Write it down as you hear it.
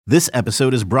This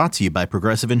episode is brought to you by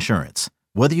Progressive Insurance.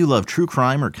 Whether you love true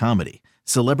crime or comedy,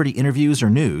 celebrity interviews or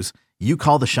news, you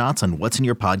call the shots on what's in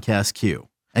your podcast queue.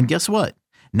 And guess what?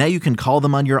 Now you can call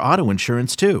them on your auto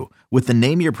insurance too with the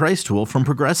Name Your Price tool from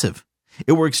Progressive.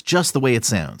 It works just the way it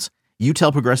sounds. You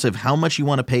tell Progressive how much you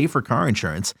want to pay for car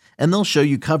insurance, and they'll show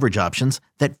you coverage options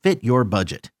that fit your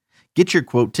budget. Get your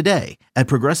quote today at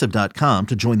Progressive.com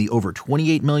to join the over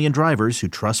 28 million drivers who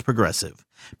trust Progressive.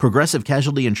 Progressive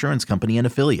Casualty Insurance Company and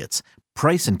Affiliates.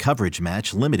 Price and coverage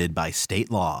match limited by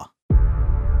state law.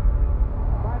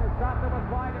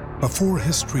 Before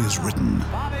history is written,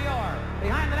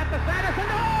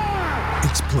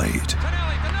 it's played.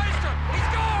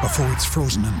 Before it's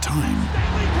frozen in time,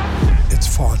 it's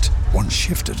fought one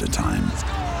shift at a time.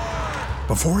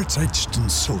 Before it's etched in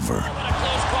silver,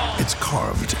 it's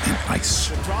carved in ice.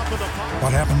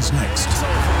 What happens next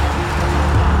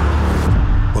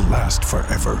will last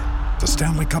forever. The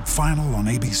Stanley Cup Final on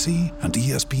ABC and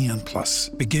ESPN Plus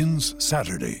begins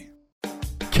Saturday.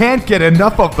 Can't get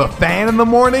enough of the Fan in the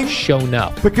morning? Shown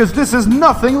up. Because this is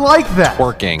nothing like that.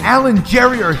 Working. Al and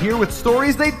Jerry are here with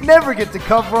stories they'd never get to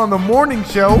cover on the morning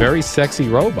show. Very sexy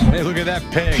robot. Hey, look at that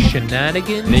pig.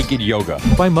 Shenanigans. Naked yoga.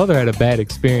 My mother had a bad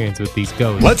experience with these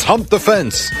ghosts. Let's hump the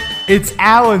fence. It's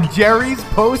Al and Jerry's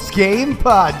post-game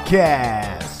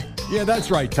podcast. Yeah,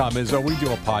 that's right, Tom Izzo. We do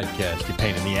a podcast. You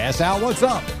pain in the ass. Al, what's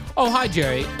up? Oh, hi,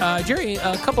 Jerry. Jerry,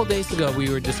 a couple days ago, we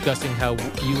were discussing how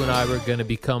you and I were going to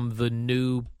become the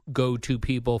new go-to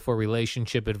people for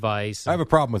relationship advice. I have a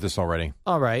problem with this already.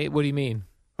 All right. What do you mean?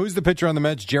 Who's the pitcher on the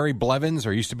Mets? Jerry Blevins,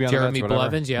 or used to be on Jeremy the Mets?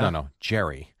 Blevins, yeah. No,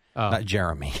 Jerry, Oh. not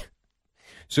Jeremy.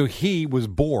 So he was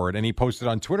bored, and he posted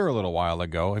on Twitter a little while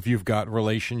ago, if you've got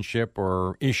relationship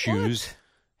or issues,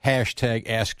 hashtag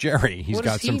Ask Jerry. He's What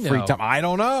got does some he free know? time. I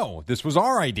don't know. This was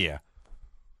our idea.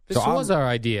 This was our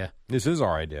idea. This is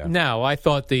our idea. Now, I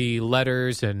thought the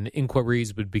letters and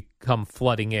inquiries would become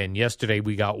flooding in. Yesterday,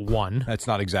 we got one. That's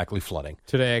not exactly flooding.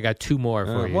 Today, I got two more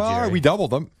for you, Well, Jerry. we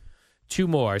doubled them. Two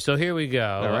more. So here we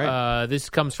go. All right. This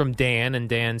comes from Dan, and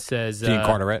Dan says... Dean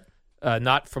Carteret.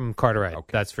 Not from Carteret, Okay.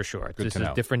 that's for sure. Good This to is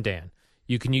know. different Dan.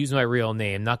 You can use my real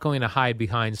name. Not going to hide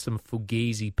behind some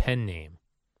fugazi pen name.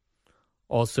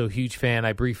 Also, huge fan.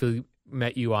 I briefly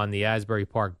met you on the Asbury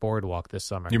Park Boardwalk this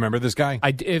summer. You remember this guy?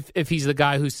 If he's the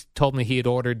guy who told me he had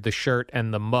ordered the shirt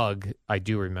and the mug, I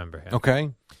do remember him. Okay.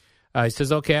 He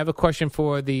says, okay, I have a question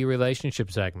for the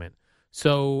relationship segment.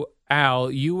 So,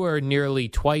 Al, you were nearly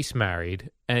twice married,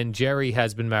 and Jerry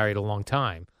has been married a long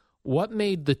time. What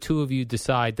made the two of you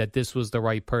decide that this was the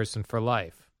right person for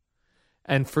life?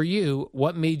 And for you,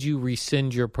 what made you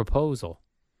rescind your proposal?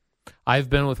 I've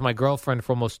been with my girlfriend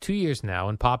for almost 2 years now,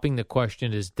 and popping the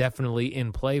question is definitely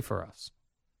in play for us.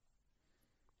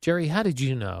 Jerry, how did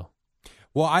you know?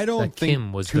 Well, I don't that think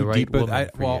Kim was too the right deep. But woman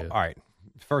for well, you. all right.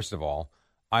 First of all,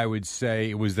 I would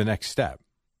say it was the next step.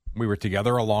 We were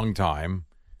together a long time.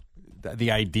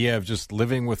 The idea of just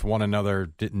living with one another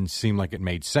didn't seem like it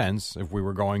made sense. If we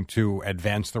were going to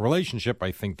advance the relationship,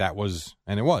 I think that was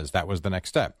the next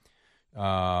step. If you're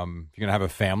going to have a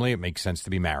family, it makes sense to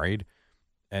be married.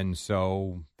 And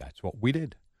so that's what we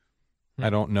did. I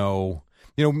don't know.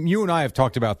 You know, you and I have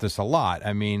talked about this a lot.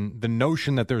 I mean, the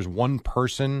notion that there's one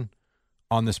person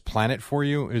on this planet for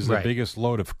you is the Right. biggest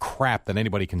load of crap that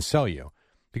anybody can sell you.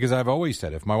 Because I've always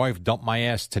said, if my wife dumped my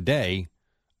ass today,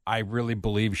 I really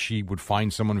believe she would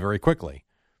find someone very quickly.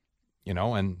 You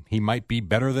know, and he might be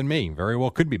better than me. Very well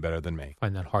could be better than me.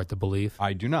 Find that hard to believe.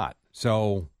 I do not.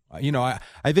 So, you know,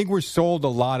 I think we're sold a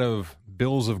lot of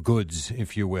bills of goods,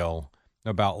 if you will,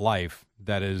 about life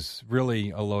that is really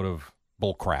a load of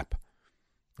bull crap.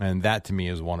 And that to me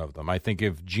is one of them. I think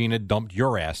if Gina dumped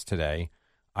your ass today,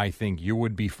 I think you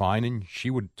would be fine and she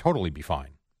would totally be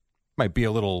fine. Might be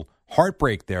a little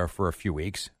heartbreak there for a few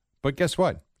weeks, but guess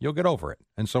what? You'll get over it,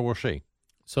 and so will she.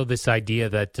 So this idea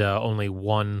that there's I only don't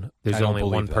one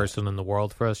believe that. person in the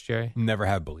world for us, Jerry? Never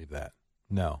have believed that.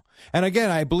 No. And again,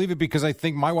 I believe it because I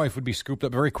think my wife would be scooped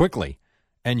up very quickly,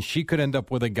 and she could end up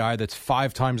with a guy that's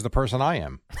 5 times the person I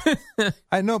am.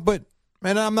 I know, but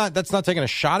and I'm not. That's not taking a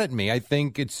shot at me. I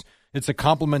think it's a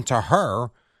compliment to her,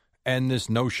 and this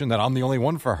notion that I'm the only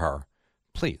one for her.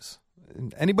 Please,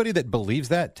 anybody that believes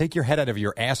that, take your head out of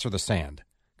your ass or the sand,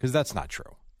 because that's not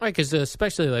true. Right, because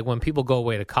especially like when people go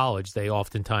away to college, they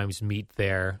oftentimes meet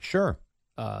their Sure.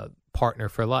 partner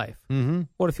for life. Mm-hmm.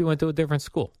 What if you went to a different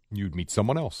school? You'd meet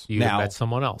someone else. You now, met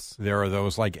someone else. there are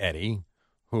those like Eddie,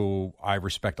 who I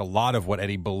respect a lot of what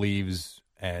Eddie believes,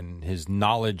 and his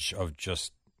knowledge of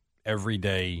just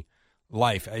everyday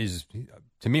life is,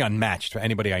 to me, unmatched to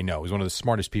anybody I know. He's one of the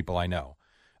smartest people I know.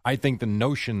 I think the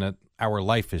notion that our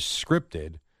life is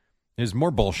scripted is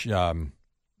more bullshit.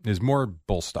 is more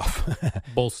bull stuff.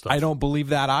 Bull stuff. I don't believe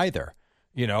that either.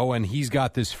 You know, and he's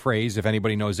got this phrase, if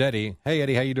anybody knows Eddie, hey,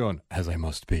 Eddie, how you doing? As I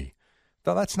must be.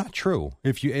 No, that's not true.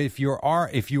 If you are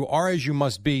as you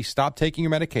must be, stop taking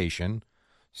your medication.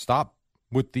 Stop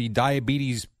with the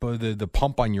diabetes, the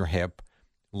pump on your hip.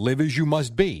 Live as you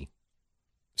must be.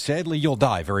 Sadly, you'll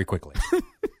die very quickly.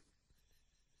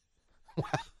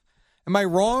 Am I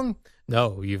wrong?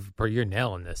 No, you're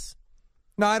nailing this.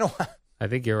 No, I don't. I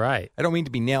think you're right. I don't mean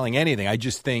to be nailing anything. I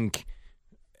just think,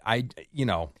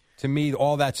 to me,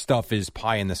 all that stuff is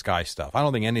pie in the sky stuff. I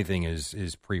don't think anything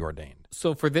is preordained.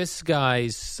 So for this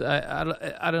guy's,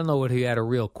 I don't know what he had a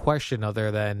real question other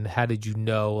than how did you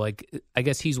know? Like, I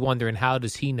guess he's wondering how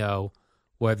does he know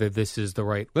whether this is the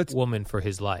right woman for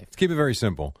his life? Let's keep it very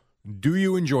simple. Do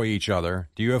you enjoy each other?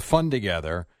 Do you have fun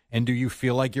together? And do you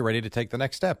feel like you're ready to take the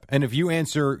next step? And if you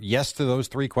answer yes to those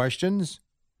three questions,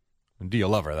 do you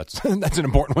love her? That's an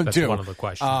important one, That's too. one of the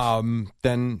questions.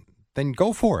 Then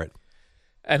go for it.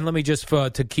 And let me just,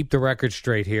 to keep the record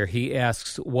straight here, he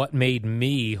asks, what made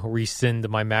me rescind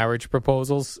my marriage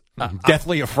proposals?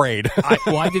 Deathly afraid.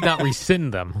 I did not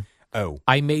rescind them. Oh.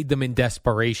 I made them in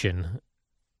desperation.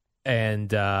 And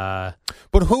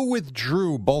But who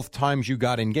withdrew both times you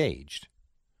got engaged?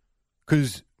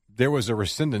 Because there was a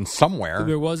rescindant somewhere.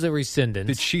 there was a rescindant.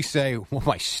 Did she say, well, am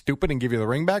I stupid and give you the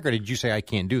ring back? Or did you say, I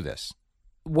can't do this?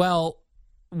 Well,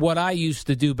 what I used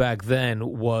to do back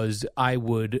then was I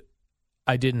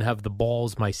didn't have the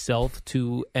balls myself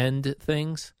to end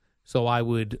things. So I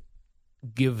would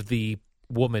give the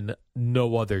woman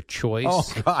no other choice.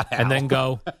 Oh, God. And then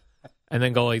go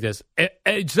like this.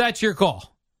 That's your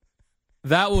call.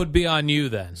 That would be on you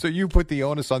then. So you put the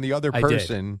onus on the other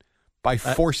person by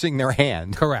forcing their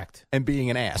hand. Correct. And being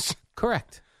an ass.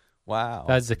 Correct. Wow.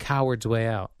 That's the coward's way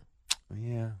out.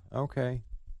 Yeah, okay.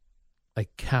 Like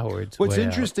coward's What's way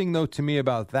interesting, though, to me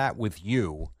about that with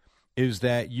you is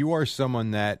that you are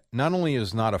someone that not only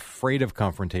is not afraid of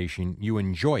confrontation, you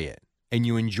enjoy it. And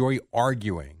you enjoy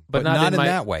arguing. But not in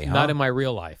that way, huh? Not in my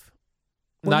real life.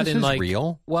 Well, not this in is like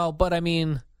real. Well, but I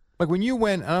mean, like when you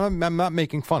went, and I'm not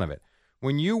making fun of it.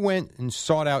 When you went and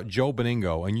sought out Joe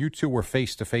Beningo and you two were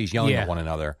face to face yelling at one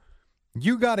another,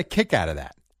 you got a kick out of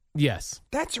that. yes.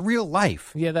 That's real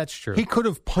life. Yeah, that's true. He could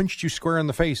have punched you square in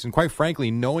the face, and quite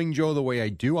frankly, knowing Joe the way I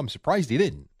do, I'm surprised he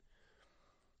didn't.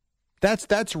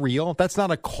 That's real. That's not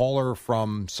a caller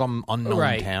from some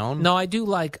unknown town. No, I do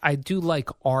like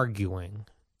arguing.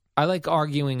 I like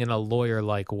arguing in a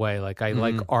lawyer-like way. Like I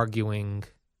like arguing.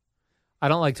 I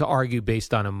don't like to argue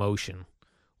based on emotion,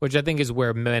 which I think is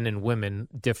where men and women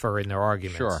differ in their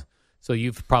arguments. Sure. So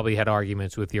you've probably had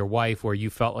arguments with your wife where you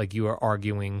felt like you were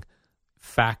arguing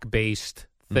fact-based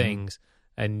things,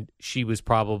 and she was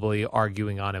probably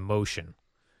arguing on emotion.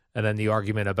 And then the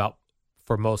argument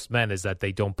for most men is that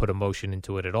they don't put emotion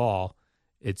into it at all.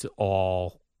 It's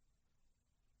all,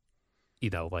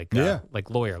 like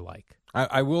lawyer-like.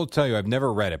 I will tell you, I've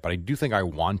never read it, but I do think I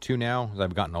want to now as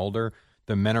I've gotten older.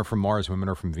 The Men Are From Mars, Women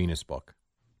Are From Venus book.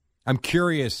 I'm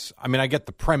curious. I mean, I get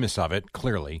the premise of it,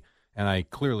 clearly, and I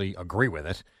clearly agree with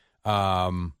it.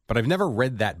 But I've never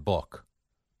read that book,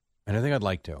 and I think I'd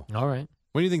like to. All right.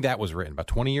 When do you think that was written? About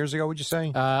 20 years ago, would you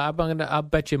say? I'll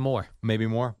bet you more. Maybe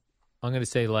more? I'm going to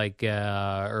say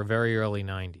or very early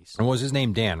 90s. And was his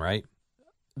name Dan, right?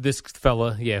 This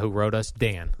fella, who wrote us,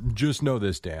 Dan. Just know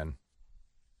this, Dan.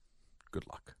 Good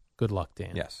luck. Good luck,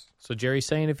 Dan. Yes. So Jerry's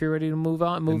saying if you're ready to move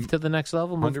to the next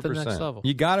level, move 100%. to the next level.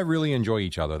 You got to really enjoy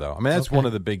each other, though. I mean, that's one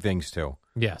of the big things, too.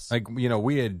 Yes. Like,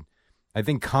 I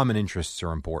think common interests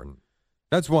are important.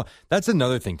 That's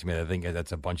another thing to me that I think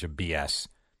that's a bunch of BS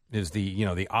is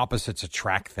the opposites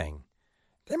attract thing.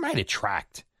 They might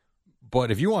attract,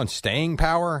 but if you want staying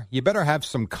power, you better have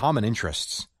some common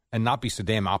interests and not be so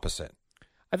damn opposite.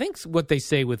 I think what they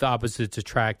say with opposites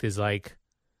attract is like,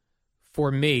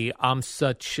 for me, I'm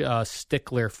such a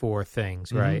stickler for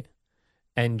things, right?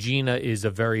 And Gina is a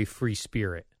very free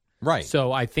spirit. Right.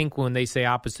 So I think when they say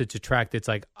opposites attract, it's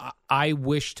like I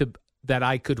wish that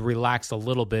I could relax a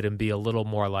little bit and be a little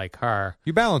more like her.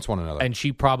 You balance one another. And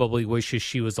she probably wishes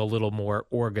she was a little more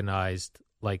organized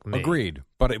like me. Agreed.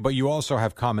 But you also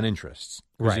have common interests.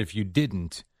 Because Right. if you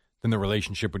didn't, then the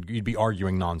relationship you'd be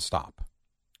arguing nonstop.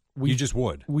 You just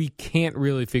would. We can't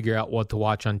really figure out what to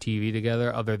watch on TV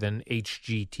together other than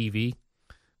HGTV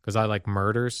because I like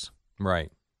murders.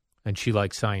 Right. And she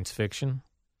likes science fiction.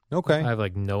 Okay. I have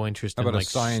like no interest How in about like a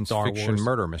science Star fiction Wars.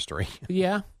 murder mystery?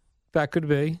 Yeah, that could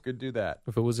be. Could do that.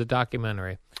 If it was a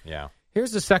documentary. Yeah.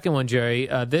 Here's the second one, Jerry.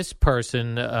 This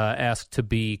person asked to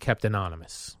be kept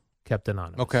anonymous. Kept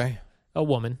anonymous. Okay. A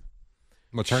woman.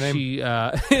 What's her name? She,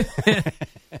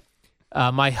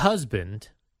 my husband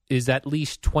is at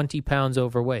least 20 pounds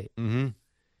overweight. Mm-hmm.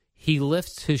 He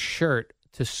lifts his shirt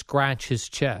to scratch his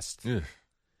chest. Ugh.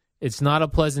 It's not a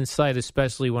pleasant sight,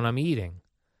 especially when I'm eating.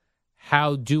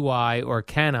 How do I or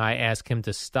can I ask him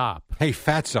to stop? Hey,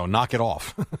 fatso, knock it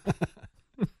off.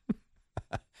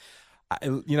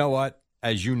 You know what?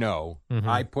 As you know,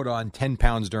 I put on 10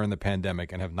 pounds during the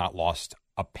pandemic and have not lost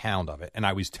a pound of it. And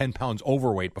I was 10 pounds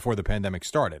overweight before the pandemic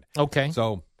started. Okay.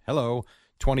 So, hello,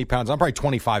 20 pounds. I'm probably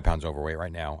 25 pounds overweight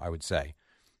right now, I would say.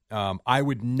 I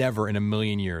would never in a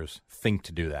million years think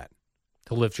to do that.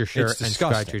 To lift your shirt It's and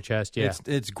disgusting. scratch your chest, yeah.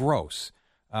 It's gross.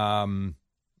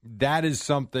 That is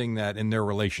something that in their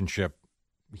relationship,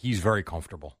 he's very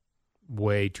comfortable.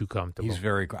 Way too comfortable. He's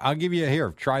very. I'll give you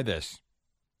here. Try this.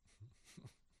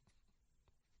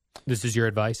 This is your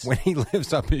advice? When he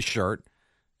lifts up his shirt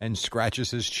and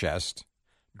scratches his chest,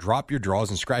 drop your drawers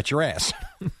and scratch your ass,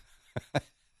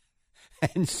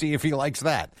 and see if he likes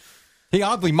that. He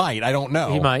oddly might. I don't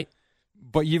know. He might.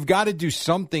 But you've got to do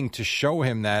something to show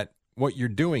him that what you're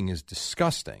doing is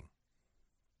disgusting.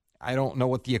 I don't know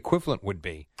what the equivalent would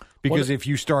be. Because if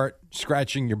you start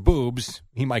scratching your boobs,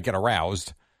 he might get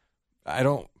aroused. I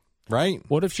don't, right?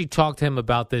 What if she talked to him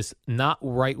about this not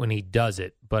right when he does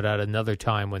it, but at another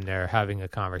time when they're having a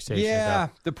conversation? Yeah,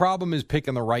 about, the problem is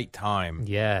picking the right time.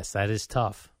 yes, that is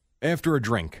tough. After a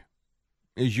drink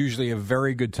is usually a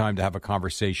very good time to have a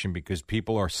conversation because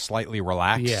people are slightly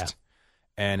relaxed. Yeah.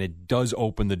 And it does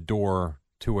open the door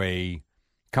to a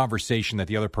conversation that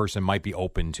the other person might be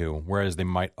open to, whereas they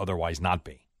might otherwise not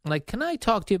be. Like, can I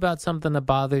talk to you about something that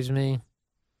bothers me?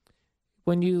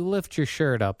 When you lift your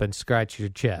shirt up and scratch your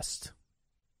chest.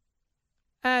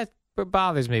 That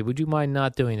bothers me. Would you mind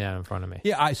not doing that in front of me?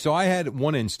 Yeah, so I had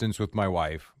one instance with my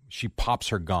wife. She pops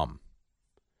her gum.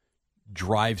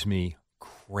 Drives me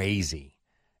crazy.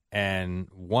 And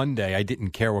one day, I didn't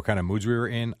care what kind of moods we were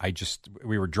in.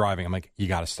 We were driving. I'm like, you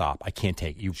got to stop. I can't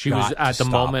take it. She was at the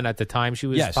moment, at the time she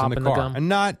was popping in the car.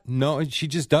 gum? And she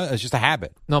just does. It's just a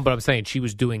habit. No, but I'm saying she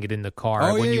was doing it in the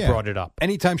car when you brought it up.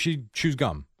 Anytime she chews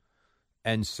gum.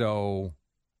 And so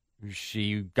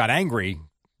she got angry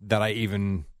that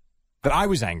I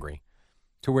was angry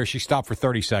to where she stopped for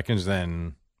 30 seconds,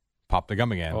 then popped the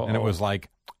gum again. And it was like,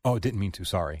 oh, didn't mean to,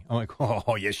 sorry. I'm like,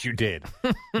 oh, yes, you did.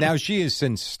 Now, she has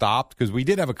since stopped because we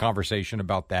did have a conversation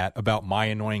about that, about my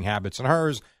annoying habits and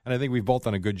hers. And I think we've both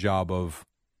done a good job of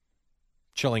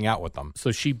chilling out with them.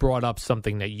 So she brought up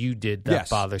something that you did that Yes.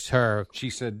 bothers her.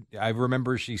 She said, I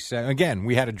remember she said, again,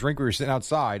 we had a drink, we were sitting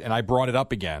outside, and I brought it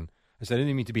up again. I said, I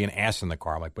didn't mean to be an ass in the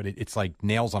car. I'm like, but it's like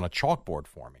nails on a chalkboard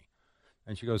for me.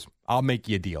 And she goes, I'll make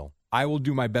you a deal. I will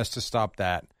do my best to stop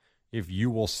that if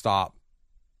you will stop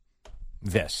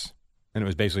this. And it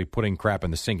was basically putting crap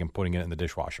in the sink and putting it in the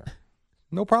dishwasher.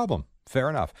 No problem. Fair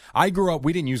enough. I grew up,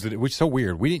 we didn't use which is so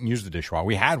weird. We didn't use the dishwasher.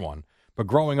 We had one. But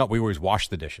growing up, we always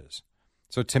washed the dishes.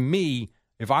 So to me,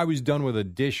 if I was done with a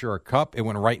dish or a cup, it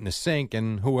went right in the sink,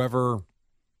 and whoever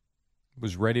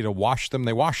was ready to wash them,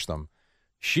 they washed them.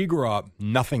 She grew up,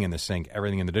 nothing in the sink,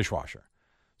 everything in the dishwasher.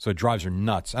 So it drives her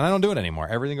nuts. And I don't do it anymore.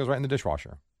 Everything goes right in the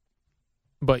dishwasher.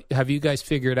 But have you guys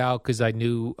figured out, because I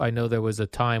know there was a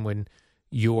time when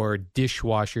your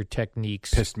dishwasher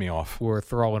techniques Pissed me off. were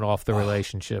throwing off the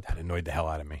relationship. That annoyed the hell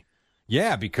out of me.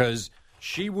 Yeah, because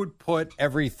she would put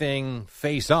everything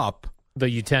face up. The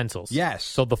utensils. Yes.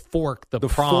 So the fork, the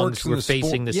forks prongs and were the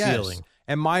facing the yes. ceiling.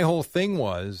 And my whole thing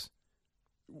was,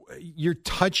 you're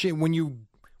touching,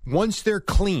 once they're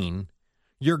clean,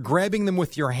 you're grabbing them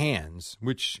with your hands,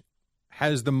 which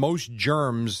has the most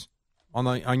germs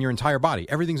on your entire body.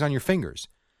 Everything's on your fingers.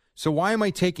 So why am I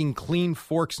taking clean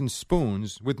forks and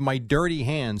spoons with my dirty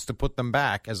hands to put them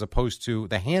back as opposed to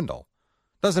the handle?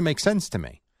 Doesn't make sense to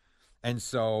me. And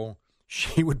so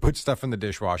she would put stuff in the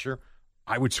dishwasher.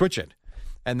 I would switch it.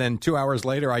 And then 2 hours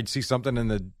later, I'd see something in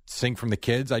the sink from the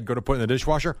kids. I'd go to put in the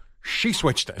dishwasher. She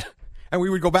switched it. And we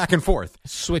would go back and forth.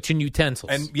 Switching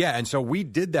utensils. And so we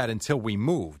did that until we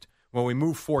moved. When we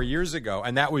moved 4 years ago,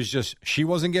 and that was just, she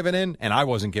wasn't giving in, and I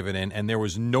wasn't giving in, and there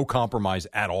was no compromise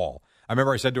at all. I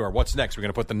remember I said to her, what's next? We're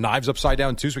going to put the knives upside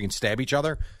down, too, so we can stab each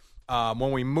other?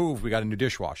 When we moved, we got a new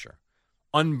dishwasher.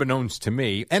 Unbeknownst to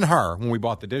me, and her, when we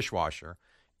bought the dishwasher,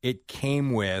 it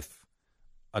came with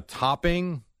a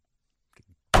topping.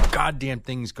 Goddamn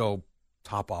things go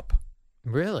top up.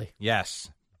 Really? Yes.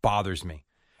 Bothers me.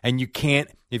 And you can't,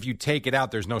 if you take it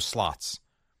out, there's no slots.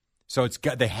 So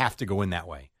they have to go in that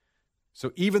way.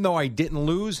 So even though I didn't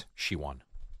lose, she won.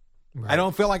 Right. I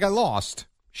don't feel like I lost.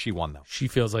 She won, though. She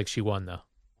feels like she won, though.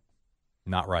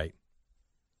 Not right.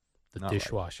 The Not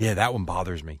dishwasher. Right. Yeah, that one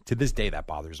bothers me. To this day, that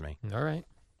bothers me. All right.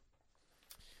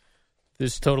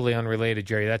 This is totally unrelated,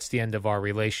 Jerry. That's the end of our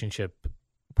relationship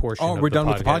portion. Oh, of we're the done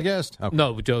with the podcast? Okay.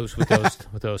 No, with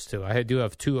those two. I do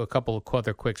have a couple of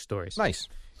other quick stories. Nice.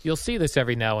 You'll see this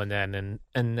every now and then,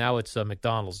 and now it's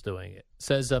McDonald's doing it. It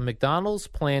says McDonald's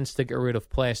plans to get rid of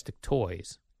plastic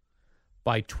toys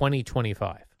by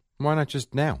 2025. Why not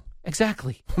just now?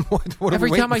 Exactly. What are Every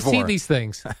we time I waiting see for? these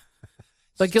things,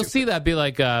 like you'll see that, be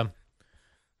like, well,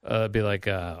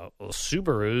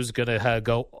 Subaru's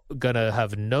gonna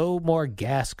have no more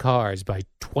gas cars by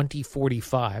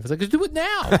 2045. It's like, let's do it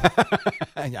now.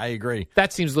 I agree.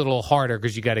 That seems a little harder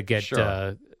because you got to get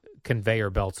Sure. conveyor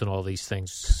belts and all these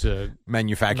things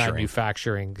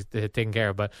manufacturing taken care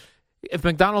of. But if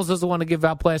McDonald's doesn't want to give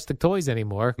out plastic toys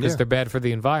anymore because Yeah. they're bad for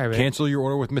the environment, Cancel your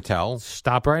order with Mattel.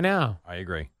 stop right now. I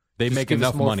agree. They Just make give us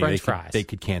enough more money. French fries. They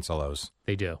could cancel those.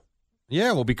 They do.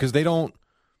 Yeah, well, because they don't.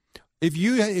 If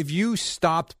you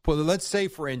stopped, let's say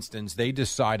for instance, they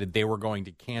decided they were going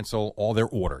to cancel all their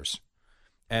orders,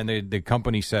 and the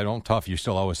company said, "Oh, tough, you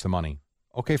still owe us the money."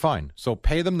 Okay, fine. So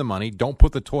pay them the money. Don't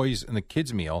put the toys in the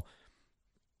kids' meal.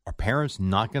 Are parents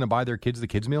not going to buy their kids the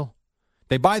kids' meal?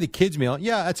 They buy the kids' meal.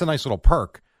 Yeah, that's a nice little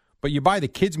perk. But you buy the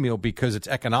kids' meal because it's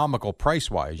economical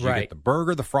price-wise. You Right. get the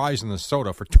burger, the fries, and the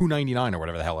soda for $2.99 or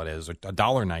whatever the hell it is, or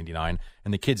 $1.99,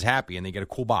 and the kid's happy, and they get a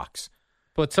cool box.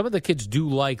 But some of the kids do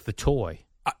like the toy.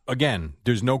 Again,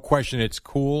 there's no question it's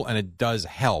cool, and it does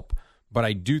help. But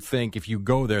I do think if you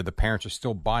go there, the parents are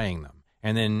still buying them.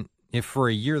 And then if for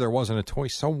a year there wasn't a toy,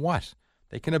 so what?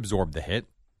 They can absorb the hit.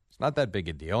 It's not that big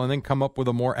a deal. And then come up with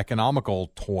a more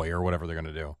economical toy or whatever they're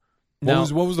going to do. Now-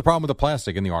 What was the problem with the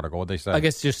plastic in the article? What they say? I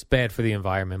guess just bad for the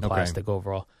environment, Okay. plastic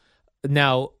overall.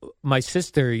 Now, my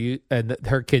sister and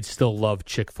her kids still love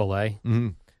Chick-fil-A,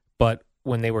 but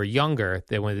when they were younger,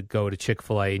 they would go to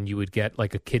Chick-fil-A and you would get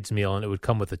like a kid's meal and it would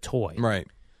come with a toy. Right.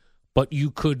 But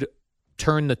you could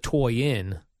turn the toy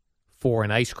in for an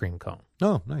ice cream cone.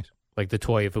 Oh, nice. Like the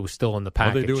toy, if it was still in the What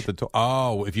package. do they do with the toy?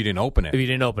 Oh, if you didn't open it. If you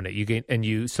didn't open it, you get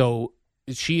so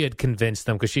she had convinced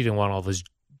them because she didn't want all this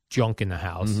junk in the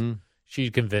house. Mhm. She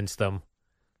convinced them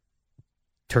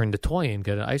turn the toy in,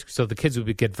 get an ice cream. So the kids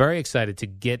would get very excited to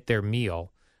get their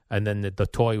meal, and then the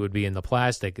toy would be in the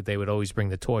plastic. They would always bring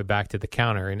the toy back to the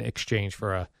counter in exchange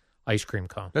for a ice cream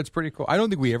cone. That's pretty cool. I don't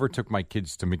think we ever took my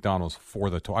kids to McDonald's for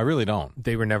the toy. I really don't.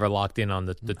 They were never locked in on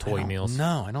the I toy don't- meals.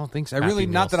 No, I don't think so. I Happy really,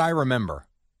 not Meals. that I remember.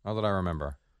 Not that I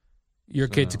remember. Your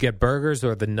So- kids get burgers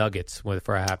or the nuggets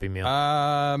for a Happy Meal?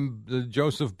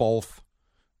 Joseph both,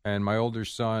 and my older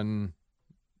son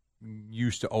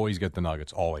used to always get the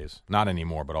nuggets. Always, not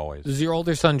anymore, but always. Does your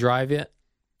older son drive yet?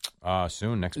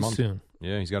 Soon, next month. Soon.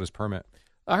 Yeah, he's got his permit.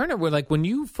 I heard when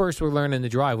you first were learning to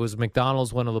drive, was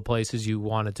McDonald's one of the places you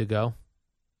wanted to go?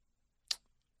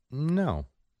 No,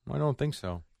 I don't think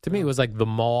so. To me, it was like the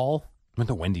mall, Went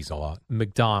to Wendy's a lot.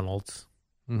 McDonald's,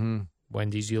 Mm-hmm.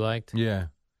 Wendy's you liked, Yeah,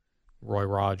 Roy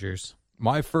Rogers.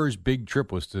 my first big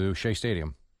trip was to Shea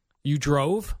Stadium. You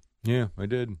drove? Yeah, I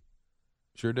did.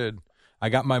 Sure did. I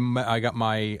got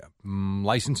my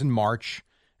license in March,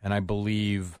 and I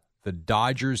believe the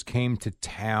Dodgers came to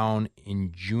town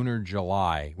in June or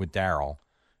July with Darryl,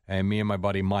 and me and my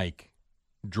buddy Mike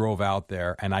drove out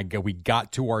there, and we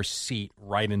got to our seat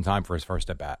right in time for his first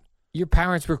at bat. Your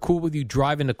parents were cool with you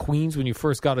driving to Queens when you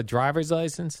first got a driver's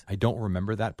license? I don't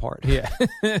remember that part. Yeah.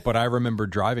 But I remember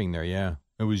driving there, yeah.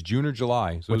 It was June or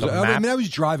July. So With it was, a map? I was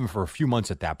driving for a few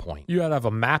months at that point. You had to have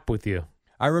a map with you.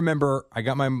 I remember I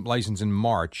got my license in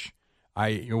March.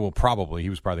 He was probably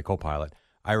the co-pilot.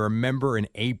 I remember in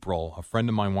April, a friend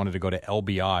of mine wanted to go to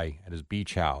LBI at his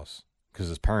beach house because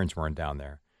his parents weren't down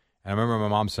there. And I remember my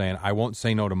mom saying, I won't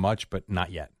say no to much, but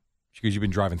not yet. Because you've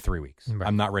been driving 3 weeks. Right.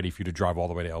 I'm not ready for you to drive all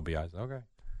the way to LBI. I said, okay.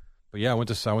 But yeah, I went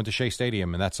to Shea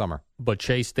Stadium in that summer. But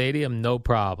Chase Stadium, no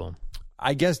problem.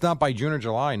 I guess not by June or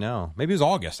July, no. Maybe it was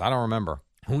August. I don't remember.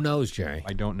 Who knows, Jerry?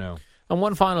 I don't know. And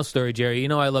one final story, Jerry. You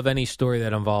know I love any story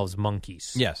that involves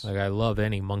monkeys. Yes. Like I love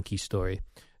any monkey story.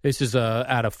 This is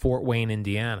out of Fort Wayne,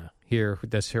 Indiana.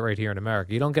 That's right here in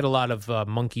America. You don't get a lot of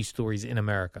monkey stories in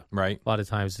America. Right. A lot of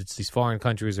times it's these foreign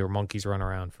countries where monkeys run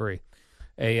around free.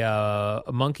 A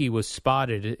monkey was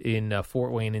spotted in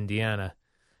Fort Wayne, Indiana,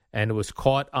 and it was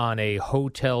caught on a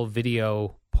hotel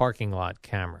video parking lot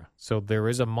camera. So there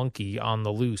is a monkey on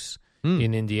the loose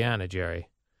in Indiana, Jerry.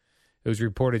 It was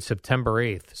reported September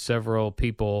 8th. Several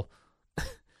people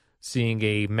seeing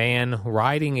a man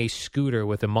riding a scooter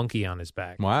with a monkey on his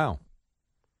back. Wow.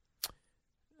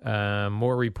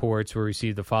 More reports were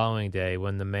received the following day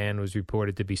when the man was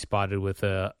reported to be spotted with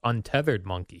an untethered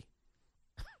monkey.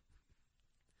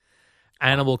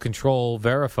 Animal Control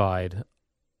verified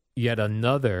yet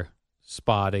another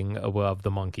spotting of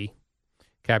the monkey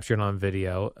captured on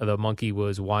video. The monkey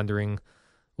was wandering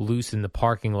loose in the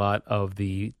parking lot of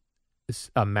the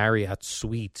Marriott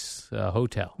Suites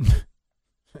hotel.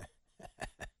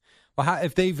 Well,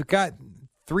 if they've got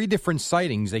 3 different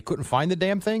sightings, they couldn't find the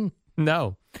damn thing?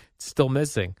 No, it's still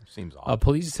missing. Seems odd.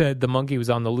 Police said the monkey was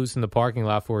on the loose in the parking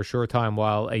lot for a short time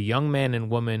while a young man and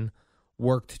woman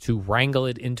worked to wrangle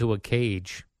it into a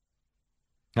cage.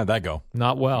 How'd that go?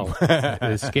 Not well. It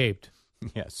escaped.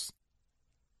 Yes.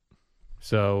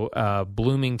 So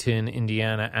Bloomington,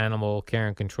 Indiana Animal Care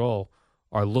and Control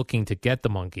are looking to get the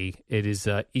monkey. It is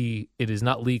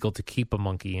not legal to keep a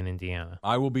monkey in Indiana.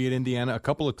 I will be in Indiana a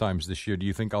couple of times this year. Do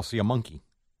you think I'll see a monkey?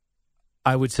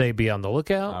 I would say be on the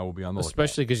lookout. I will be on the lookout.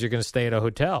 Especially because you're going to stay at a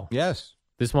hotel. Yes.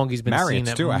 This monkey's been Marriott's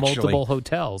seen at too, multiple actually.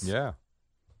 hotels. Yeah.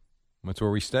 That's where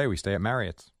we stay. We stay at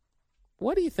Marriott's.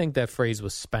 What do you think that phrase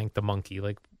was, spank the monkey?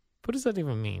 Like, what does that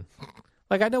even mean?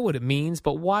 Like, I know what it means,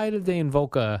 but why did they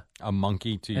invoke a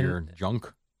monkey to your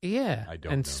junk? Yeah. I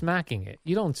don't and know. smacking it.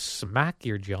 You don't smack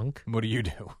your junk. What do you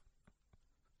do?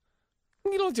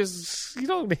 You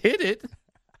don't hit it.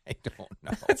 I don't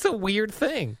know. That's a weird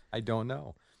thing. I don't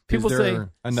know. People Is there say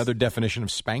another definition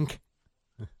of spank?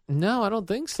 No, I don't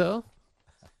think so.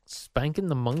 Spanking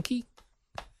the monkey?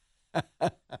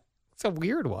 It's a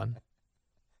weird one.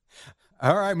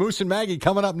 All right, Moose and Maggie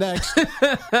coming up next.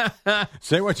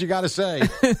 Say what you got to say.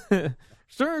 All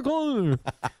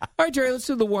right, Jerry, let's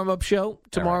do the warm-up show.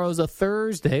 Tomorrow's a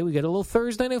Thursday. We get a little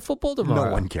Thursday night football tomorrow.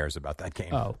 No one cares about that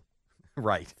game. Oh,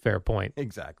 right. fair point.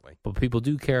 Exactly. But people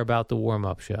do care about the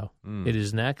warm-up show. It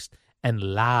is next and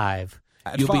live.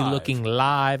 At You'll 5. be looking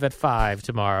live at 5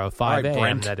 tomorrow, 5 right, a.m.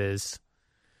 Brent. That is.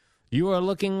 You are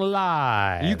looking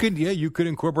live. You could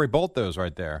incorporate both those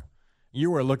right there.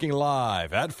 You are looking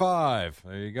live at 5.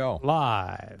 There you go.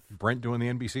 live. Brent doing the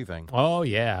NBC thing. Oh,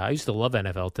 yeah. I used to love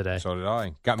NFL Today. So did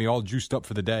I. Got me all juiced up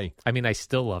for the day. I mean, I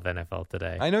still love NFL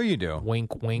Today. I know you do.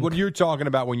 Wink, wink. What are you talking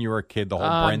about when you were a kid? The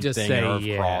whole Brent just thing saying, and Irv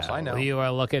yeah. Cross. I know. You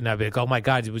are looking at it. Oh, my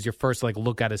God. It was your first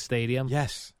look at a stadium?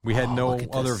 Yes. We had Oh, no look at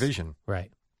other this. vision.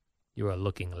 Right. You are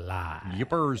looking live.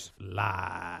 Yippers.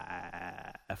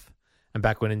 Live. And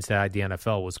back when Inside the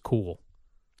NFL was cool.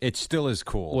 It still is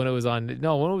cool. When it was on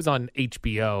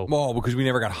HBO. Well, because we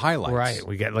never got highlights. Right.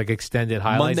 We get extended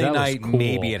highlights. Monday That was night, cool.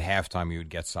 maybe at halftime, you would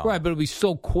get some. Right, but it'd be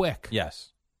so quick.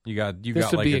 Yes. You got This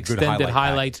would like be a good extended highlight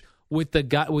highlights with the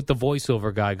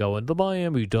voiceover guy going, the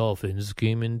Miami Dolphins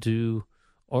came into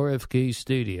RFK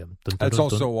Stadium. Dun, dun, That's dun,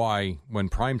 also dun. why when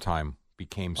primetime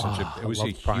became such I it was a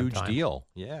loved huge primetime. deal.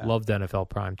 Yeah. Loved NFL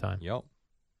primetime. Yep.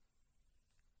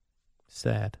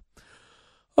 Sad.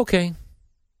 Okay.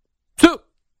 So,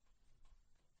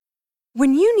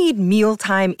 When you need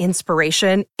mealtime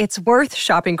inspiration, it's worth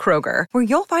shopping Kroger, where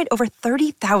you'll find over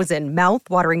 30,000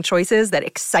 mouth-watering choices that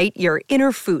excite your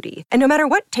inner foodie. And no matter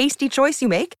what tasty choice you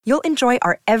make, you'll enjoy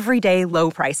our everyday low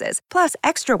prices, plus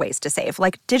extra ways to save,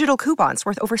 like digital coupons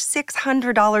worth over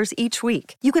 $600 each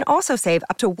week. You can also save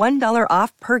up to $1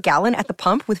 off per gallon at the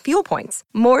pump with fuel points.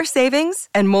 More savings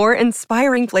and more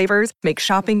inspiring flavors make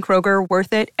shopping Kroger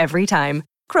worth it every time.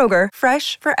 Kroger,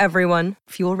 fresh for everyone.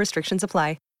 Fuel restrictions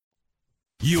apply.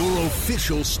 Your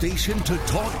official station to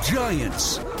talk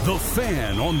Giants. The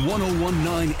Fan on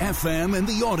 101.9 FM and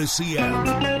the Odyssey app.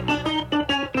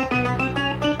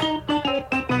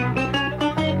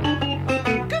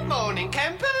 Good morning,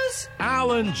 campers.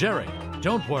 Al and Jerry.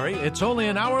 Don't worry, it's only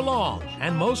an hour long,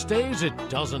 and most days it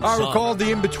doesn't I suck. recall the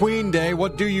in-between day.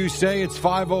 What do you say? It's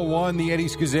 5:01. The Eddie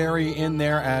Schizzeri in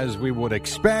there as we would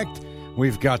expect.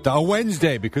 We've got a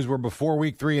Wednesday because we're before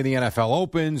week 3 of the NFL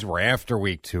opens. We're after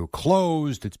week 2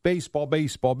 closed. It's baseball,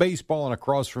 baseball, baseball. And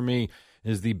across from me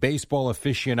is the baseball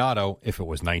aficionado, if it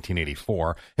was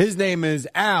 1984. His name is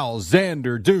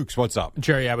Alexander Dukes. What's up?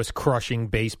 Jerry, I was crushing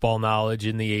baseball knowledge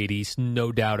in the 80s,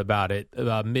 no doubt about it.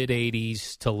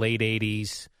 Mid-80s to late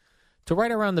 80s to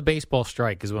right around the baseball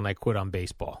strike is when I quit on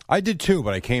baseball. I did too,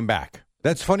 but I came back.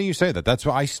 That's funny you say that. That's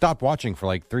why I stopped watching for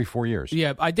like 3-4 years.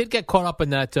 Yeah, I did get caught up in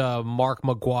that Mark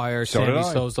McGuire, So Sammy did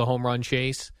I. Sosa home run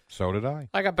chase. So did I.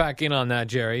 I got back in on that,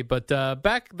 Jerry. But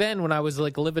back then, when I was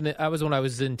when I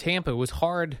was in Tampa, it was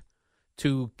hard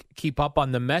to keep up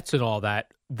on the Mets and all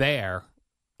that there.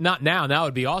 Not now. Now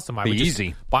it'd be awesome. I Be would easy.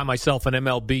 just buy myself an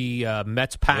MLB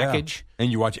Mets package. Yeah.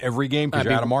 And you watch every game because I'd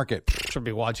you're be- out of market. Should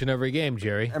be watching every game,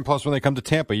 Jerry. And plus, when they come to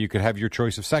Tampa, you could have your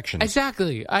choice of sections.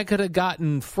 Exactly. I could have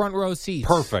gotten front row seats.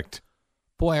 Perfect.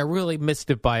 Boy, I really missed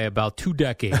it by about 2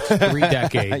 decades, 3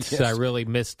 decades. Yes. I really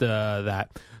missed that.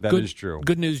 That is true.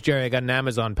 Good news, Jerry. I got an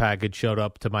Amazon package showed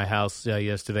up to my house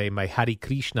yesterday. My Hare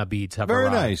Krishna beads have Very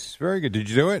arrived. nice. Very good. Did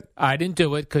you do it? I didn't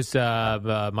do it because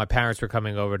my parents were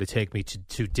coming over to take me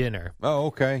to dinner. Oh,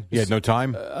 okay. You had no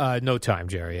time? No time,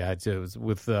 Jerry. It was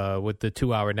with the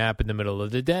 2-hour nap in the middle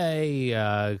of the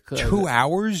day. 2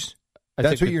 hours?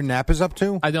 That's what your nap is up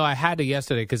to? I know I had it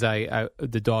yesterday because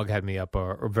the dog had me up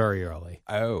very early.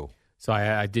 Oh. So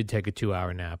I did take a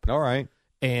 2-hour nap. All right.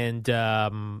 And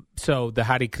so the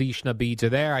Hare Krishna beads are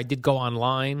there. I did go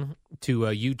online to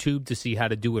YouTube to see how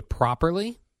to do it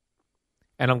properly.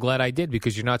 And I'm glad I did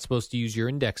because you're not supposed to use your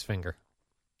index finger.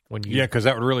 Yeah, because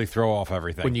that would really throw off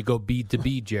everything. When you go bead to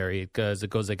bead, Jerry, because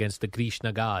it goes against the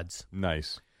Krishna gods.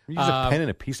 Nice. Use a pen and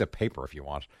a piece of paper if you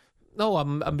want. No,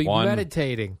 I'm 1,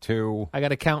 meditating. 2, I got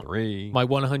to count 3, my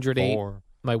 108. 4.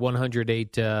 My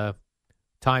 108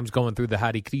 times going through the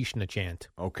Hare Krishna chant.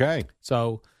 Okay.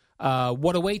 So,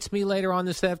 what awaits me later on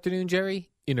this afternoon, Jerry?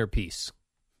 Inner peace,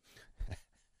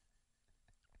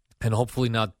 and hopefully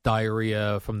not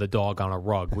diarrhea from the dog on a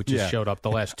rug, which has showed up the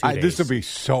last 2 days. This will be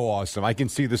so awesome. I can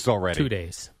see this already. 2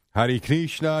 days. Hare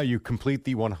Krishna, you complete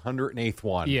the 108th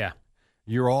one. Yeah.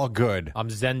 You're all good. I'm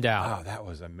zenned out. Wow, that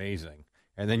was amazing.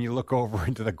 And then you look over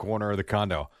into the corner of the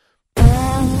condo.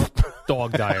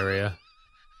 Dog diarrhea.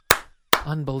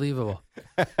 Unbelievable.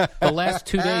 The last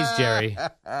 2 days, Jerry.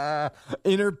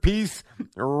 Inner peace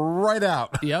right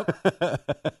out. Yep.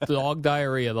 Dog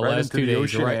diarrhea the Right last into 2 the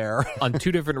days. ocean air. On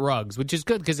 2 different rugs, which is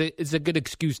good because it's a good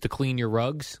excuse to clean your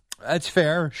rugs. That's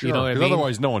fair, sure. You know what I 'Cause mean?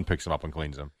 otherwise, no one picks them up and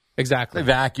cleans them. Exactly. They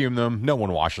vacuum them. No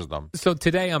one washes them. So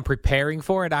today I'm preparing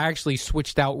for it. I actually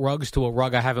switched out rugs to a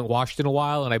rug I haven't washed in a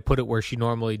while, and I put it where she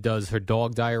normally does her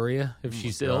dog diarrhea if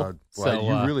she's ill. Well, So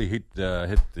you really hit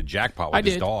the jackpot with I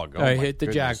this did. dog. Oh, I my hit the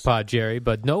goodness. jackpot, Jerry.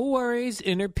 But no worries.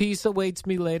 Inner peace awaits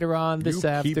me later on this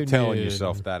afternoon. Keep telling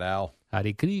yourself that, Al.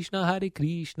 Hare Krishna,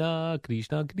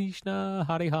 Krishna Krishna,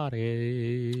 Hare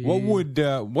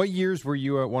Hare. What years were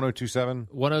you at 1027?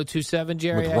 1027,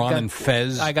 Jerry. With Ron and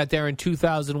Fez? I got there in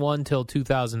 2001 till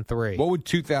 2003. What would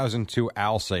 2002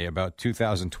 Al say about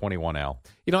 2021 Al?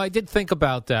 You know, I did think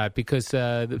about that because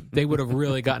they would have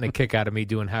really gotten a kick out of me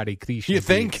doing Hare Krishna. You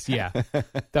think? beats. Yeah.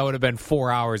 That would have been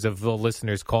 4 hours of the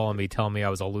listeners calling me, telling me I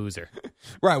was a loser.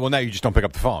 Right. Well, now you just don't pick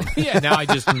up the phone. Yeah, now I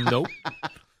just, nope.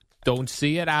 Don't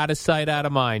see it. Out of sight, out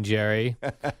of mind, Jerry.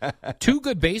 2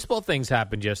 good baseball things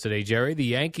happened yesterday, Jerry. The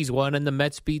Yankees won and the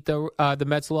Mets beat the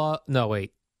Mets. No,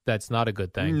 wait. That's not a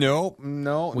good thing. No.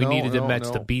 We needed the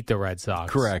Mets to beat the Red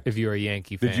Sox. Correct. If you're a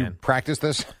Yankee fan. Did you practice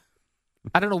this?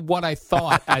 I don't know what I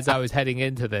thought as I was heading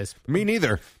into this. Me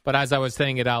neither. But as I was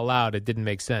saying it out loud, it didn't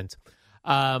make sense.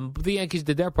 But the Yankees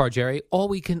did their part, Jerry. All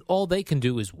they can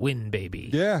do is win,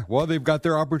 baby. Yeah. Well, they've got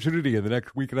their opportunity in the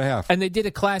next week and a half. And they did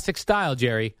a classic style,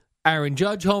 Jerry. Aaron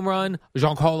Judge home run,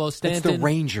 Giancarlo Stanton. It's the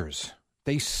Rangers.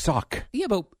 They suck. Yeah,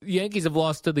 but the Yankees have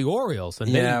lost to the Orioles,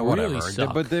 and they really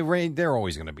suck. But they're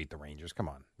always going to beat the Rangers. Come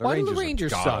on. Why do the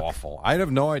Rangers are suck? awful. I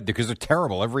have no idea because they're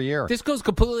terrible every year. This goes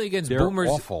completely against They're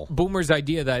awful. Boomer's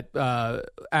idea that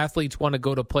athletes want to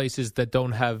go to places that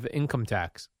don't have income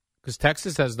tax. Because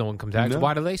Texas has no income tax. No.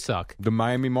 Why do they suck? The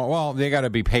Miami well, they got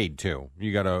to be paid too.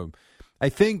 You got to. I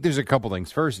think there's a couple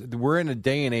things. First, we're in a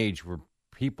day and age where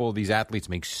these athletes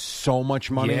make so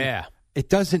much money. Yeah. It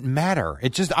doesn't matter.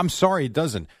 I'm sorry, it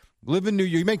doesn't. Live in New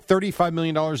York, you make $35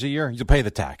 million a year, you pay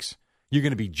the tax. You're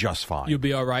going to be just fine. You'll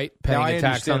be all right paying now, the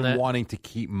tax on I understand that. wanting to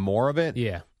keep more of it.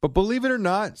 Yeah. But believe it or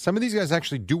not, some of these guys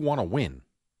actually do want to win.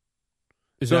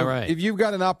 Is so that right? If you've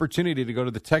got an opportunity to go to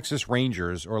the Texas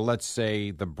Rangers or let's say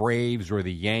the Braves or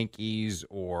the Yankees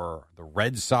or the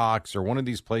Red Sox or one of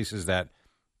these places that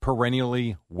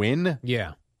perennially win,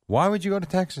 yeah. Why would you go to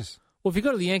Texas? Well, if you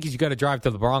go to the Yankees, you got to drive to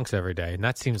the Bronx every day, and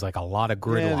that seems like a lot of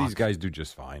gridlock. Yeah, these guys do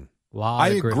just fine. I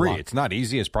agree. Gridlock. It's not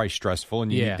easy. It's probably stressful,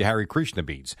 and you need the Hare Krishna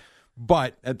beads.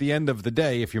 But at the end of the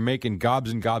day, if you're making gobs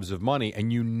and gobs of money,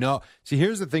 and see,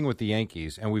 here's the thing with the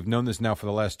Yankees, and we've known this now for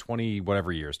the last 20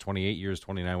 whatever years, 28 years,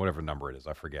 29, whatever number it is,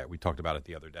 I forget. We talked about it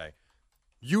the other day.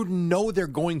 You know they're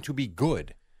going to be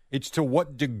good. It's to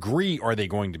what degree are they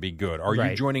going to be good? Are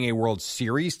you joining a World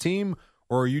Series team?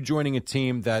 Or are you joining a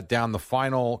team that down the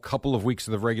final couple of weeks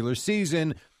of the regular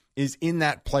season is in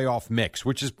that playoff mix,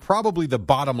 which is probably the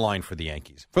bottom line for the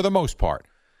Yankees, for the most part.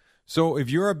 So if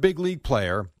you're a big league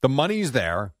player, the money's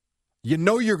there, you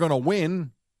know you're going to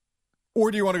win,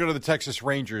 or do you want to go to the Texas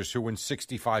Rangers who win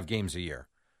 65 games a year?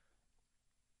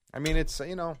 I mean, it's,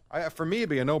 for me, it'd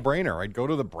be a no-brainer. I'd go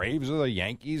to the Braves or the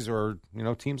Yankees or,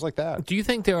 teams like that. Do you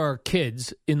think there are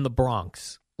kids in the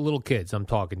Bronx Little kids, I'm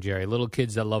talking, Jerry. Little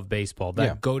kids that love baseball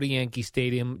that go to Yankee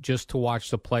Stadium just to watch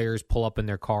the players pull up in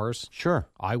their cars. Sure.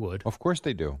 I would. Of course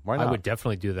they do. Why not? I would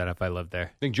definitely do that if I lived there.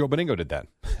 I think Joe Beningo did that.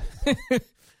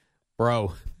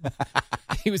 Bro.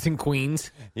 He was in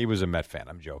Queens. He was a Met fan.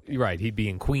 I'm joking. Right. He'd be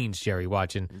in Queens, Jerry,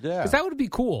 watching. Yeah. Because that would be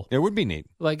cool. It would be neat.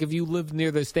 Like if you lived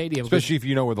near the stadium. Especially if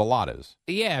you know where the lot is.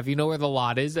 Yeah, if you know where the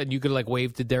lot is, and you could like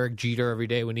wave to Derek Jeter every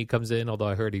day when he comes in, although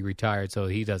I heard he retired, so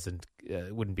he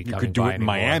wouldn't be coming by You could do it in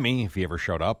anymore. Miami if he ever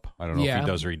showed up. I don't know if he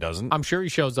does or he doesn't. I'm sure he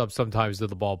shows up sometimes to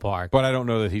the ballpark. But I don't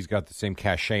know that he's got the same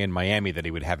cachet in Miami that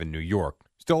he would have in New York.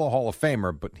 Still a Hall of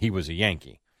Famer, but he was a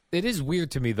Yankee. It is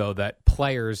weird to me, though, that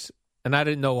players, and I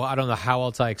don't know how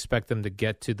else I expect them to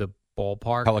get to the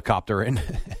ballpark. Helicopter in.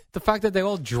 The fact that they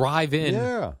all drive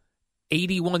in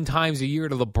 81 times a year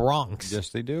to the Bronx. Yes,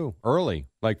 they do. Early.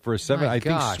 Like for a 7, My I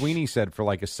think gosh. Sweeney said for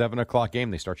like a 7 o'clock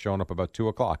game, they start showing up about 2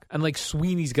 o'clock. And like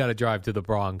Sweeney's got to drive to the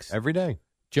Bronx. Every day.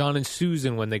 John and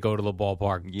Susan, when they go to the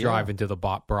ballpark, Yeah. drive into the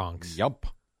Bronx. Yup.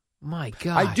 My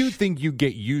gosh. I do think you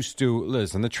get used to,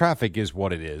 listen, the traffic is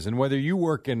what it is. And whether you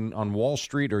work on Wall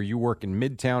Street or you work in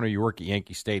Midtown or you work at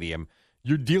Yankee Stadium,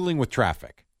 you're dealing with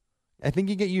traffic. I think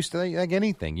you get used to that, like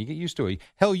anything. You get used to it.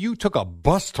 Hell, you took a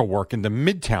bus to work into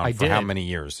Midtown for how many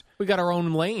years? We got our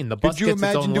own lane. The bus Could you gets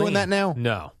its imagine own doing lane. that now?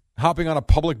 No. Hopping on a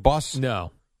public bus?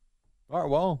 No. All right,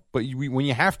 well, but when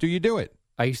you have to, you do it.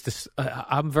 I used to.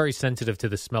 I'm very sensitive to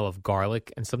the smell of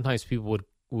garlic, and sometimes people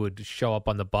would show up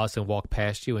on the bus and walk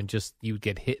past you, and just you would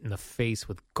get hit in the face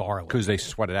with garlic Because they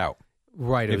sweat it out.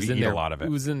 Right, it If was you in eat their a lot of it.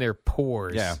 It was in their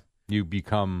pores. Yeah, you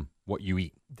become what you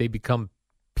eat. They become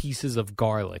pieces of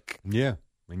garlic. Yeah,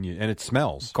 and it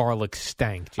smells. Garlic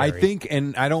stank. Jerry. I think,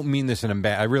 and I don't mean this in a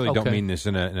bad. I really don't Okay. mean this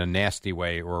in a nasty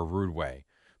way or a rude way.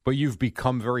 But you've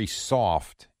become very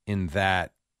soft in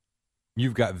that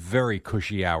you've got very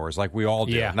cushy hours, like we all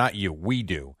do. Yeah. Not you, we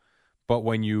do. But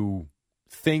when you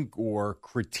think or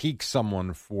critique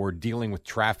someone for dealing with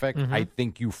traffic, Mhm. I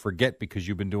think you forget because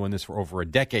you've been doing this for over a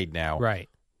decade now. Right.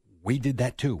 We did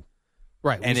that too.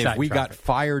 Right. And sat if in we got traffic.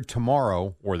 fired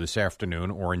tomorrow or this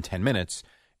afternoon or in 10 minutes,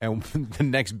 and the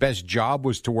next best job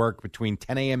was to work between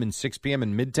 10 a.m. and 6 p.m.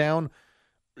 in Midtown,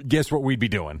 guess what we'd be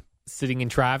doing? Sitting in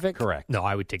traffic? Correct. No,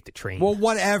 I would take the train. Well,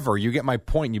 whatever. You get my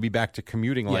point. You'd be back to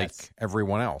commuting like Yes.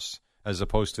 everyone else, as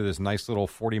opposed to this nice little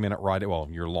 40-minute ride. Well,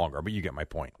 you're longer, but you get my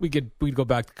point. We'd go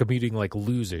back to commuting like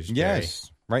losers. Jerry.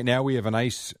 Yes. Right now we have a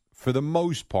nice, for the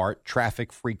most part,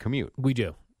 traffic-free commute. We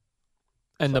do.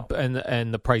 And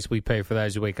the price we pay for that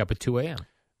is you wake up at 2 a.m.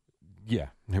 Yeah,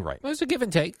 you're right. There's a give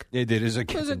and take. It is a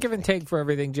There's a give and take for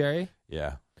everything, Jerry.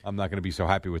 Yeah. I'm not going to be so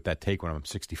happy with that take when I'm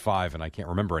 65 and I can't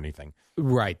remember anything.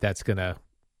 Right. That's going to,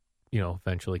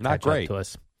 eventually Not catch great. up to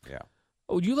us. Yeah.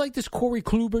 Oh, do you like this Corey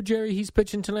Kluber, Jerry? He's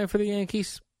pitching tonight for the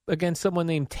Yankees against someone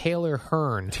named Taylor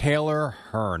Hearn. Taylor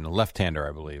Hearn, left-hander,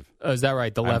 I believe. Is that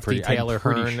right? The I'm lefty Taylor I'm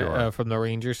pretty Hearn sure. from the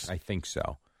Rangers? I think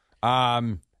so.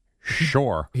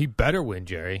 Sure. He better win,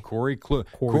 Jerry. Corey Kluber.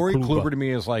 Kluber to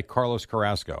me is like Carlos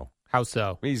Carrasco. How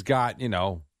so? He's got,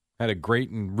 had a great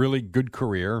and really good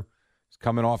career. He's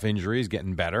coming off injury. He's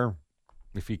getting better.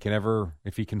 If he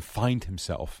can find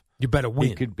himself, You better win.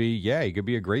 he could be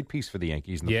a great piece for the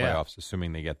Yankees in the Yeah. playoffs,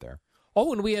 assuming they get there.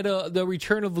 Oh, and we had the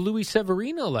return of Luis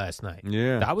Severino last night.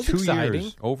 Yeah. That was 2 exciting.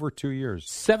 years. Over 2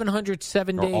 years.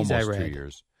 707 Or days, almost I read. 2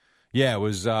 years. Yeah, it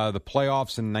was the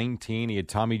playoffs in 19. He had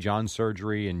Tommy John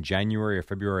surgery in January or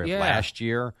February Yeah. of last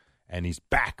year, and he's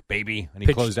back, baby. And he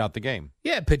Pitched- closed out the game.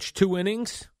 Yeah, pitched 2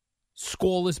 innings,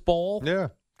 scoreless ball, Yeah,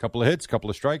 couple of hits, couple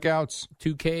of strikeouts.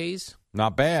 2 Ks.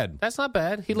 Not bad. That's not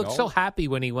bad. He looked No. so happy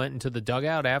when he went into the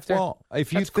dugout after. Well,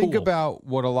 if you That's think cool. about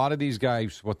what a lot of these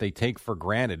guys, what they take for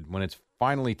granted, when it's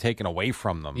finally taken away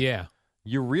from them, Yeah.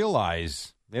 you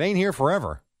realize it ain't here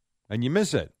forever, and you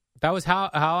miss it. That was how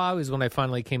I was when I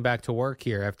finally came back to work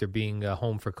here after being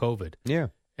home for COVID. Yeah.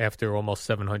 After almost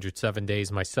 707 days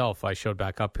myself, I showed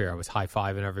back up here. I was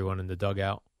high-fiving everyone in the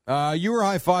dugout. You were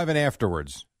high-fiving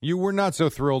afterwards. You were not so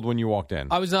thrilled when you walked in.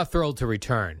 I was not thrilled to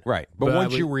return. Right. But I once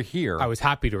was- you were here, I was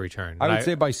happy to return. I And would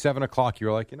say by 7 o'clock, you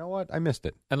were like, you know what? I missed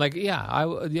it. And yeah,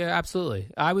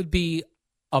 absolutely. I would be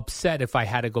upset if I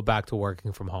had to go back to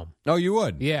working from home. Oh, you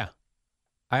would? Yeah.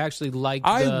 I actually like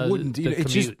I wouldn't. the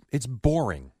It's just, commute. it's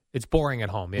boring. It's boring at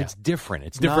home, yeah. It's different.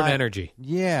 It's different not- energy.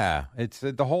 Yeah. It's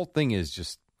the whole thing is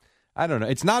just, I don't know.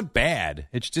 It's not bad.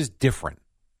 It's just different.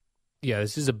 Yeah,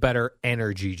 this is a better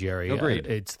energy, Jerry. Agreed.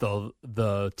 It's the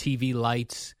TV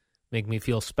lights make me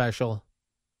feel special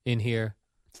in here.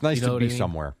 It's nice You know to what be I mean?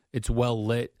 somewhere. It's well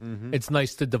lit. Mhm. It's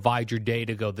nice to divide your day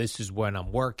to go, this is when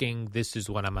I'm working, this is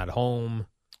when I'm at home.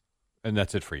 And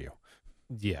that's it for you.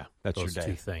 Yeah, That's those your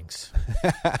day. two things.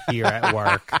 Here at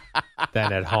work,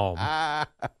 then at home.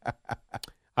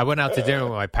 I went out to dinner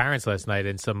with my parents last night,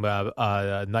 and some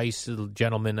nice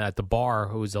gentleman at the bar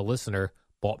who was a listener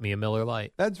bought me a Miller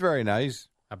Lite. That's very nice.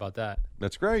 How about that?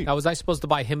 That's great. Now, was I supposed to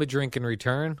buy him a drink in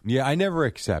return? Yeah, I never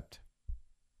accept.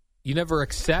 You never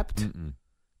accept? Mm-mm.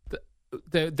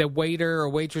 The waiter or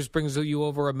waitress brings you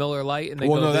over a Miller Lite, and they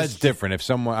Well, go, no, "This that's different. If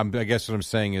someone, I guess what I'm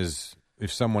saying is,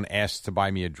 if someone asks to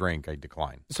buy me a drink, I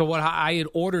decline. So what? I had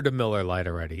ordered a Miller Lite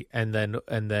already, and then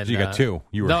So you got two.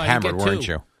 You were no, I didn't hammered, get weren't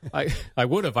two. you? I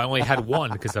would have. I only had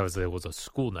one because it was a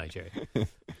school night, Jerry.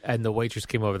 And the waitress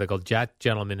came over. They go, "That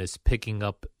gentleman is picking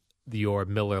up your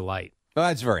Miller Lite." Well,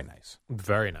 that's very nice.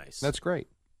 Very nice. That's great.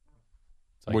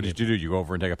 So What did you do? You go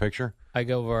over and take a picture? I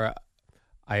go over.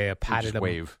 I patted Just him.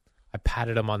 wave. I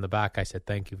patted him on the back. I said,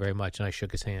 "Thank you very much," and I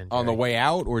shook his hand. On the Jerry. way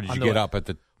out, or did On you the get way- up at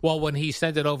the Well, when he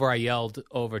sent it over, I yelled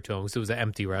over to him because it was an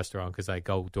empty restaurant because I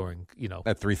go during,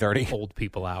 at 3:30? old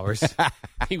people hours.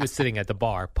 He was sitting at the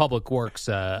bar. Public Works,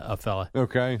 a fella.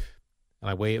 Okay. And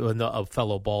I waved, a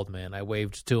fellow bald man. I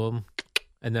waved to him.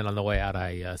 And then on the way out,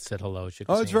 I said hello. Shook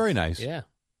his That's hand. very nice. Yeah.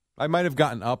 I might have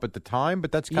gotten up at the time,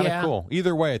 but that's kind of Yeah. cool.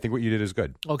 Either way, I think what you did is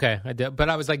good. Okay. I did. But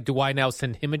I was like, do I now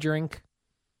send him a drink?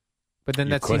 But then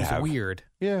You that could seems have. weird.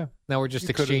 Yeah. Now we're just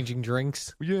You could've. exchanging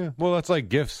drinks. Yeah. Well, that's like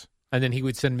gifts. And then he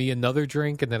would send me another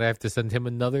drink, and then I have to send him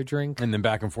another drink. And then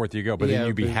back and forth you go. But Yeah, then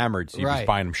you'd be but- hammered, so you'd be right.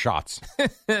 buying him shots.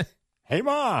 Hey,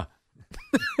 Ma.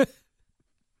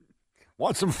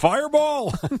 Want some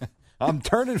Fireball? I'm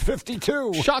turning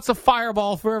 52. Shots of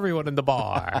Fireball for everyone in the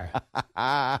bar.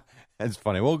 That's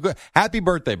funny. Well, good. Happy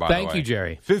birthday, by the way. Thank you,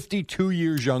 Jerry. 52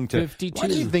 years young. 52. Why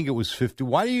do you think it was 50?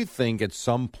 Why do you think at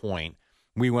some point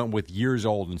we went with years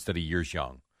old instead of years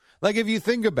young? Like, if you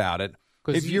think about it,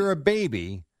 'Cause if you're a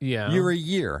baby, Yeah. you're a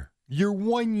year. You're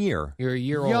 1 year. You're a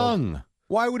year old. young.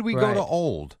 Why would we go Right. to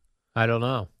old? I don't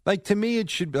know. Like, to me, it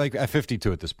should be like at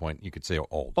 52 at this point, you could say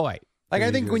old. Oh, wait. Like, I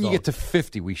 30 think when years you old. get to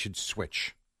 50, we should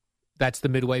switch. That's the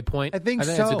midway point? I think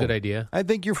so. That's a good idea. I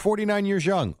think you're 49 years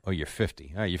young. Oh, you're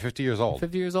 50. All right, you're 50 years old.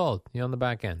 50 years old. You're on the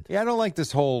back end. Yeah, I don't like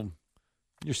this whole,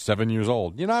 you're 7 years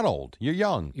old. You're not old. You're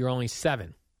young. You're only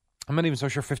 7. I'm not even so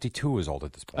sure 52 is old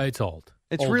at this point. It's old.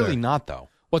 It's Older. really not, though.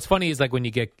 What's funny is like when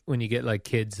you get like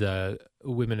kids,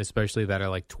 women especially that are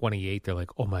like 28, they're like,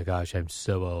 "Oh my gosh, I'm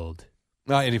so old."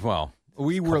 Well,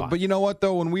 we were, Come on. but you know what,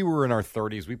 though? When we were in our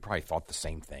 30s, we probably thought the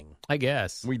same thing. I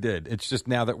guess. We did. It's just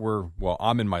now that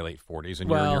I'm in my late 40s and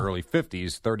you're in Well- your early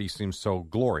 50s, 30 seems so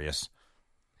glorious.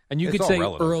 And you It's could all say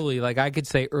relative. early, like I could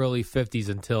say early 50s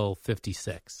until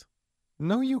 56.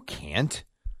 No, you can't.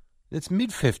 It's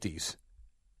mid-50s.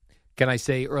 Can I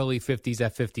say early 50s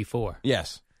at 54?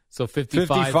 Yes. So 55.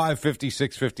 55,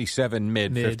 56, 57,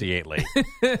 mid, Mid. 58 late.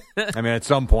 I mean, at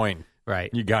some point, Right.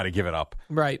 you got to give it up.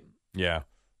 Right. Yeah.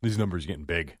 These numbers are getting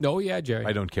big. Oh, yeah, Jerry.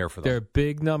 I don't care for them. They're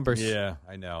big numbers. Yeah,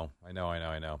 I know.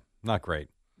 Not great.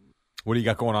 What do you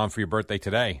got going on for your birthday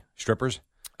today? Strippers?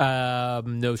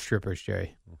 No strippers,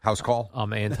 Jerry. House call?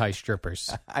 I'm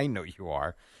anti-strippers. I know you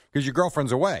are. Because your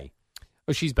girlfriend's away.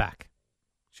 Oh, she's back.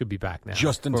 She'll be back now.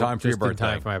 Just in time for your Just in birthday.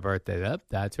 time for my birthday. Yep,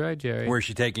 that's right, Jerry. Where's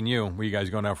she taking you? Were you guys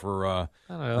going out for I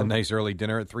don't know. a nice early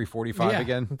dinner at 3:45 Yeah,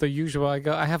 again? The usual. I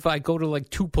go to like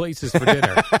 2 places for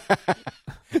dinner.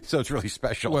 So it's really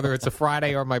special. Whether it's a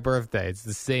Friday or my birthday, it's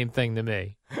the same thing to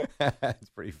me. It's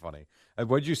pretty funny.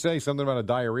 What'd you say? Something about a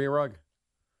diarrhea rug?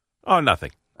 Oh,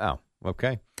 nothing. Oh,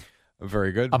 okay.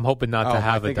 Very good. I'm hoping not to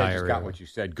have I think a I diarrhea. just got what you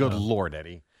said. Good Lord,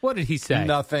 Eddie. What did he say?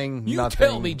 Nothing. You nothing,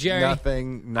 tell me, Jerry.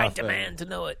 Nothing. I demand to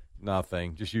know it.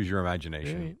 Nothing. Just use your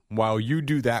imagination. Right. While you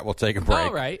do that, we'll take a break.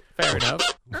 All right, fair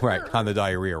enough. Right, on the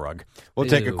diarrhea rug. We'll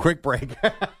take a Ew. quick break.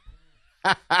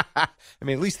 I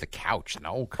mean, at least the couch.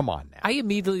 No, come on now. I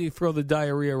immediately throw the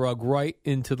diarrhea rug right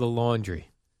into the laundry.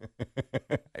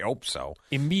 I hope so.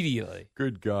 Immediately.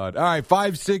 Good God. All right,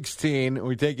 5:16.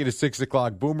 We take you to 6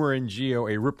 o'clock. Boomer and Geo,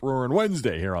 a rip-roaring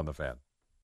Wednesday here on The Fan.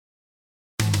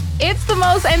 It's the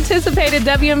most anticipated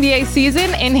WNBA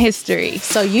season in history.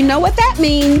 So you know what that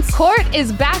means. Court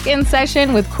is back in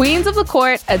session with Queens of the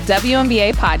Court, a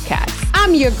WNBA podcast.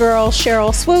 I'm your girl,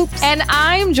 Cheryl Swoops. And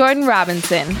I'm Jordan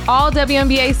Robinson. All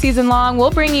WNBA season long, we'll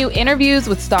bring you interviews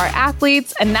with star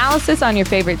athletes, analysis on your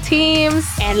favorite teams,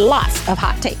 and lots of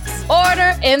hot takes.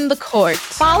 Order in the court.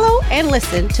 Follow and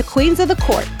listen to Queens of the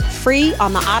Court, free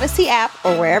on the Odyssey app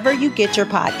or wherever you get your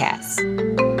podcasts.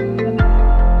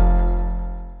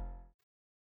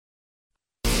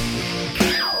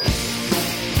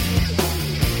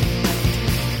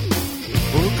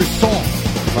 Veruca Salt,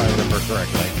 if I remember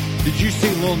correctly. Did you see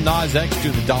Lil Nas X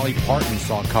do the Dolly Parton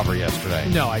song cover yesterday?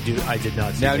 No, I did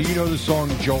not see Now, this. do you know the song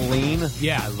Jolene?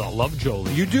 Yeah, I love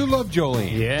Jolene. You do love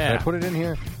Jolene. Yeah. Did I put it in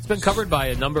here? It's been covered by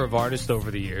a number of artists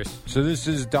over the years. So this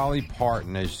is Dolly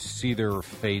Parton as Cedar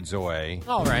fades away.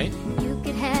 All right. You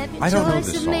could have your I don't know choice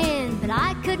this of song. men, but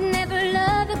I could never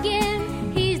love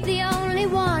again. He's the only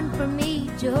one for me,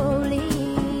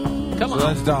 Jolene. Come So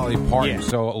on. that's Dolly Parton. Yeah.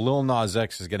 So Lil Nas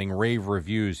X is getting rave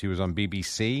reviews. He was on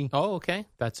BBC. Oh, okay.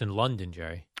 That's in London,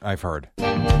 Jerry. I've heard.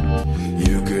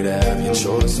 You could have your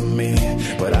choice of me,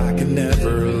 but I could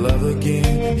never love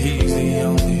again. He's the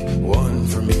only one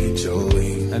for me,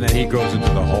 Jolene. And then he goes into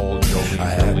the whole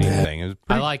Jolene thing. It was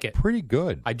I like it. Pretty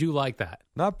good. I do like that.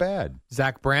 Not bad.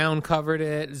 Zach Brown covered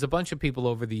it. There's a bunch of people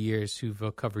over the years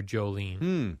who've covered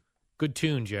Jolene. Good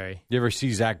tune, Jerry. You ever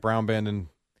see Zach Brown Band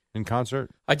in concert?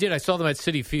 I did. I saw them at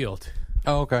Citi Field.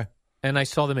 Oh, okay. And I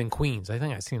saw them in Queens. I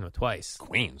think I've seen them twice.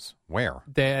 Queens? Where?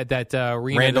 That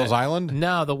arena. Randall's Island?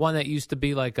 No, the one that used to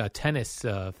be like a tennis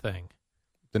thing.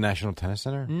 The National Tennis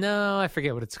Center? No, I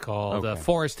forget what it's called. Okay.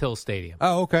 Forest Hill Stadium.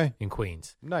 Oh, okay. In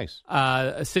Queens. Nice.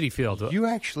 Citi Field. You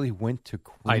actually went to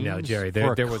Queens? I know, Jerry.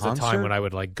 There was a time when I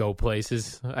would like go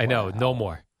places. I know, no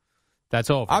more. That's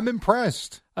over. I'm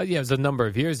impressed. Yeah, it was a number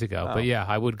of years ago, but yeah,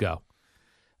 I would go.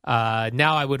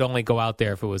 Now I would only go out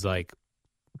there if it was like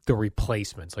the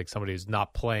Replacements, like somebody who's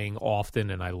not playing often,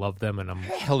 and I love them. And How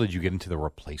the hell did you get into the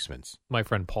Replacements? My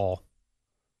friend Paul.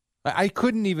 I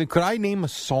couldn't even. Could I name a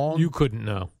song? You couldn't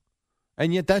know.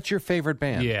 And yet that's your favorite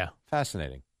band. Yeah.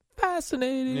 Fascinating.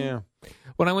 Yeah.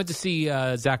 When I went to see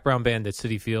Zach Brown Band at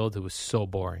Citi Field, it was so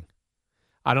boring.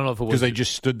 I don't know if it was because they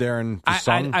just stood there and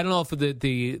sung. I don't know if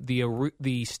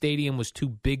the stadium was too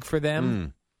big for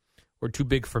them or too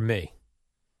big for me,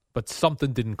 but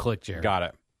something didn't click, Jerry. Got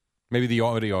it. Maybe the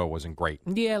audio wasn't great.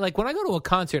 Yeah, like when I go to a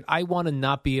concert, I want to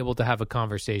not be able to have a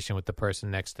conversation with the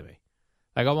person next to me.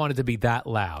 Like I want it to be that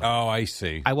loud. Oh, I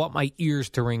see. I want my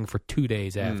ears to ring for 2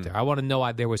 days after. I want to know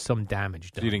there was some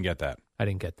damage done. So you didn't get that. I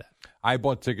didn't get that. I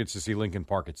bought tickets to see Linkin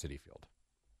Park at Citi Field,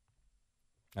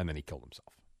 and then he killed himself.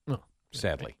 Oh,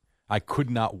 sadly. I could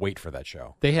not wait for that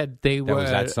show. That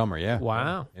was that summer, yeah.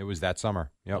 Wow. It was that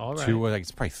summer. Yep. All right.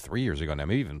 It's probably 3 years ago now,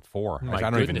 maybe even 4. My I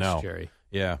don't even goodness, know. Jerry.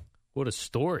 Yeah. What a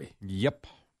story. Yep.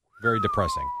 Very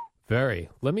depressing. Very.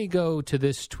 Let me go to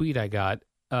this tweet I got.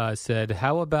 Said,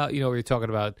 how about, we were talking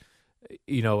about,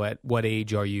 at what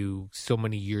age are you so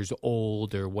many years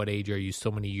old or what age are you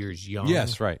so many years young?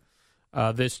 Yes, right.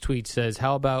 This tweet says,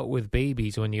 how about with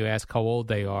babies when you ask how old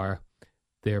they are,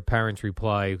 their parents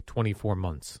reply 24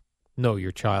 months. No,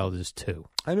 your child is 2.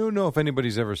 I don't know if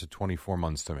anybody's ever said 24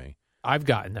 months to me. I've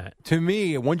gotten that. To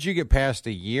me, once you get past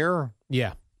a year,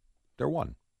 yeah, they're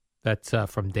 1. That's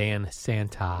from Dan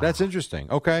Santa. That's interesting.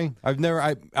 Okay.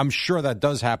 I'm sure that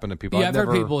does happen to people. Yeah, I've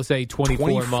heard people say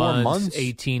 24 months,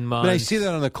 18 months. But I see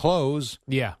that on the clothes.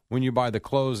 Yeah. When you buy the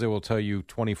clothes, they will tell you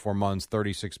 24 months,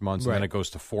 36 months, and then it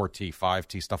goes to 4T,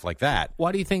 5T, stuff like that.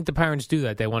 Why do you think the parents do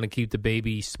that? They want to keep the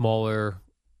baby smaller?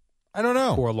 I don't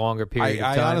know. For a longer period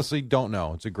of time? I honestly don't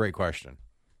know. It's a great question.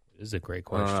 It is a great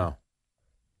question. I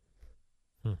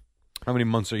don't know. How many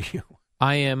months are you?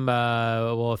 I am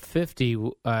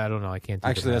 50. I don't know. I can't.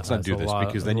 Actually, let's not do this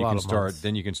because then you can start.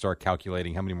 Then you can start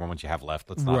calculating how many more months you have left.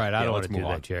 Let's not. Right. I don't want to do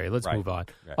that, Jerry. Let's move on.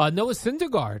 Noah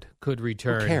Syndergaard could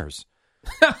return. Who cares?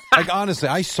 Like honestly,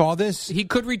 I saw this. He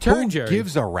could return. Who Jerry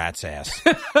gives a rat's ass?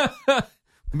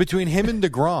 Between him and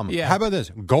DeGrom, Yeah. How about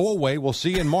this? Go away. We'll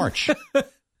see you in March.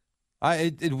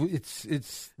 It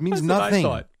means That's nothing. What I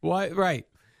thought. Why? Right.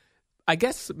 I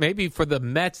guess maybe for the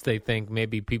Mets, they think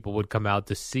maybe people would come out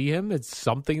to see him. It's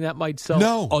something that might sell.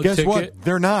 No, a guess ticket. what?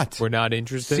 They're not. We're not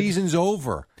interested. Season's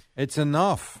over. It's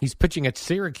enough. He's pitching at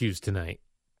Syracuse tonight.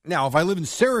 Now, if I live in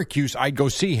Syracuse, I'd go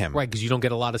see him. Right, because you don't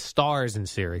get a lot of stars in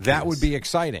Syracuse. That would be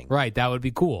exciting. Right, that would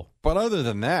be cool. But other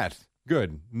than that,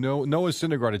 good. Noah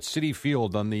Syndergaard at Citi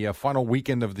Field on the final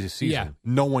weekend of the season. Yeah.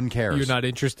 No one cares. You're not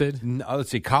interested? Let's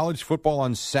see. College football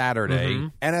on Saturday.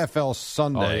 NFL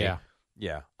Sunday. Oh, yeah.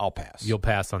 Yeah, I'll pass. You'll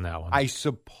pass on that one. I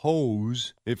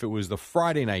suppose if it was the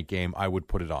Friday night game, I would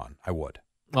put it on. I would.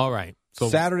 All right. So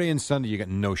Saturday and Sunday, you got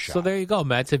no shot. So there you go,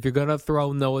 Mets. If you're going to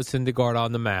throw Noah Syndergaard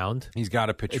on the mound, he's got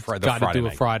to pitch Friday. Got to do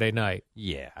a Friday night.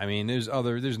 Yeah, I mean, there's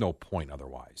no point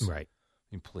otherwise. Right. I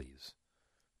mean, please,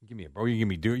 give me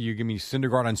you give me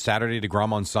Syndergaard on Saturday,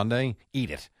 DeGrom on Sunday. Eat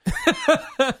it.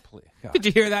 Please. Did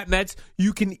you hear that, Mets?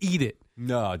 You can eat it.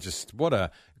 No, just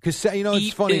because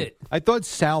it's funny. I thought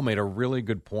Sal made a really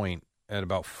good point at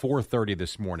about 4:30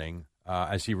 this morning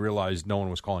as he realized no one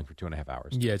was calling for 2.5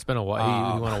 hours. Yeah, it's been a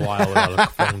while. He went a while without a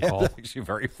phone call. That's actually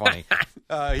very funny.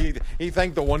 He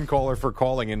thanked the one caller for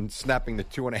calling and snapping the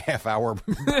 2.5 hour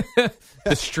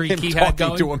the streak he talking had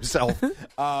going to himself.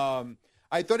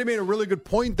 I thought he made a really good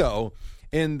point, though,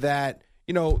 in that,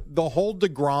 the whole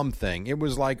DeGrom thing, it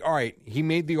was like, all right, he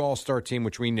made the All-Star team,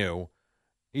 which we knew.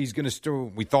 He's going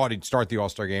to we thought he'd start the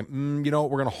All-Star game. You know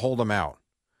what? We're going to hold him out.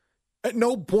 At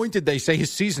no point did they say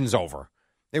his season's over.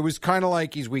 It was kind of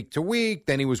like he's week to week.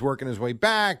 Then he was working his way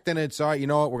back. Then it's, you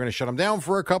know what? We're going to shut him down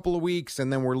for a couple of weeks.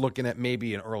 And then we're looking at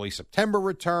maybe an early September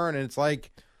return. And it's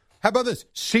like, how about this?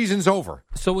 Season's over.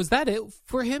 So was that it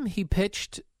for him? He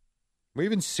pitched? We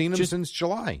haven't seen him since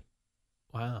July.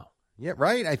 Wow. Yeah,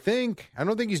 right. I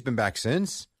don't think he's been back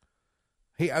since.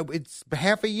 It's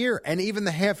half a year. And even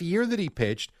the half year that he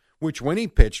pitched, which when he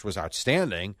pitched was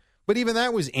outstanding, but even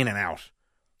that was in and out.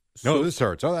 No, this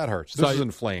hurts. Oh, that hurts. This is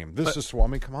inflamed. This is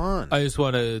swelling. Come on. I just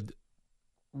want to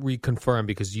reconfirm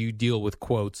because you deal with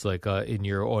quotes like in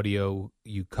your audio,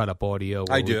 you cut up audio.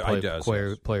 I do.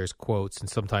 Players' quotes, and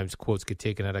sometimes quotes get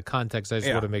taken out of context. I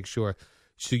just want to make sure.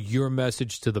 So your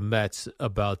message to the Mets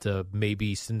about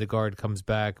maybe Syndergaard comes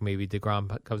back, maybe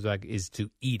DeGrom comes back, is to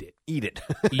eat it. Eat it.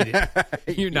 Eat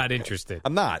it. You're not interested.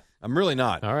 I'm not. I'm really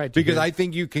not. All right. Because I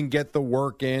think you can get the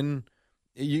work in.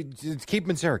 Keep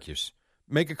him in Syracuse.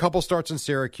 Make a couple starts in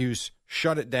Syracuse,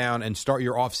 shut it down, and start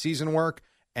your off-season work,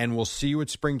 and we'll see you at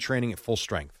spring training at full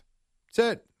strength.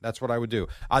 That's it. That's what I would do.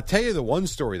 I'll tell you the one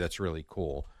story that's really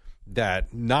cool.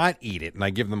 That not eat it, and I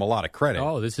give them a lot of credit.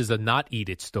 Oh, this is a not eat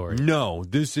it story. No,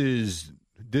 this is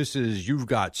you've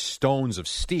got stones of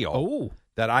steel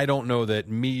that I don't know that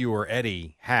me, you, or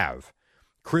Eddie have.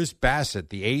 Chris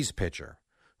Bassett, the A's pitcher,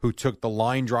 who took the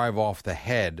line drive off the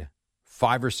head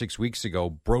 5 or 6 weeks ago,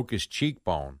 broke his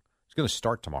cheekbone. He's going to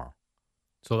start tomorrow.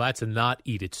 So that's a not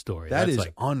eat it story. That that's is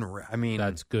like, unreal. I mean,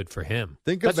 that's good for him.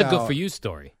 That's a good for you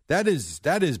story. That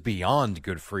is beyond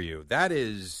good for you. That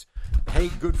is, hey,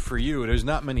 good for you. There's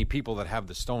not many people that have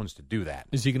the stones to do that.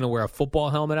 Is he going to wear a football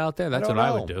helmet out there? That's what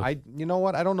I would do. You know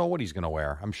what? I don't know what he's going to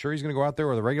wear. I'm sure he's going to go out there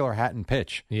with a regular hat and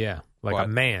pitch. Yeah, like a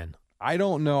man. I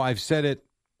don't know. I've said it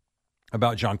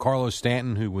about Giancarlo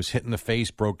Stanton, who was hit in the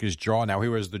face, broke his jaw. Now he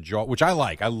wears the jaw, which I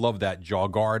like. I love that jaw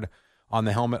guard on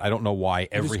the helmet. I don't know why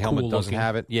every helmet doesn't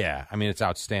have it. Yeah, I mean, it's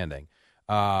outstanding.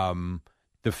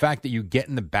 The fact that you get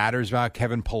in the batter's box,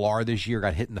 Kevin Pillar this year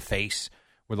got hit in the face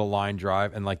with a line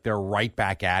drive, and like they're right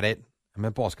back at it. I mean,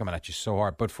 that ball's coming at you so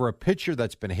hard. But for a pitcher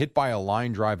that's been hit by a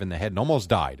line drive in the head and almost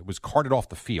died, was carted off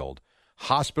the field,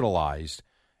 hospitalized,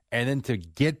 and then to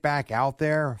get back out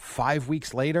there 5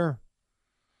 weeks later,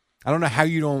 I don't know how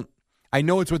you don't. I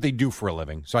know it's what they do for a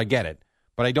living, so I get it.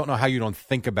 But I don't know how you don't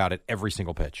think about it every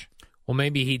single pitch. Well,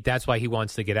 maybe that's why he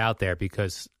wants to get out there,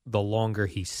 because the longer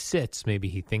he sits, maybe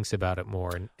he thinks about it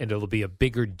more, and it'll be a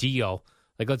bigger deal.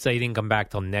 Like, let's say he didn't come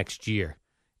back till next year.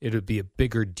 It would be a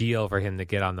bigger deal for him to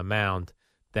get on the mound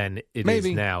than it is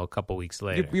now a couple weeks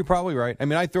later. You're probably right. I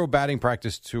mean, I throw batting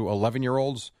practice to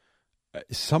 11-year-olds.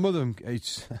 Some of them,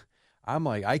 I'm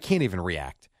like, I can't even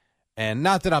react. And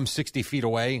not that I'm 60 feet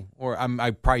away, or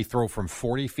I probably throw from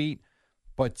 40 feet.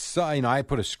 But I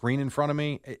put a screen in front of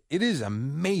me. It is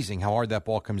amazing how hard that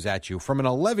ball comes at you from an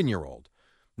 11-year-old.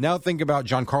 Now think about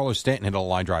Giancarlo Stanton hit a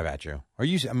line drive at you.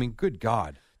 I mean, good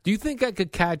God. Do you think I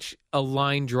could catch a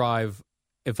line drive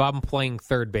if I'm playing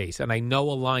third base and I know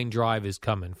a line drive is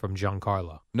coming from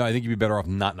Giancarlo? No, I think you'd be better off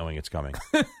not knowing it's coming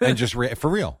and just for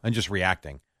real and just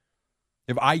reacting.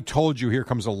 If I told you here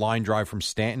comes a line drive from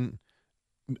Stanton,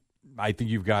 I think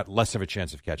you've got less of a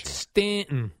chance of catching it.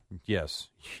 Stanton. Yes.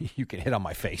 You can hit on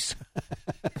my face.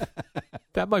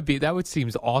 That would seem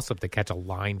awesome to catch a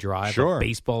line drive, sure. A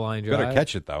baseball line drive. Better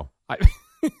catch it, though.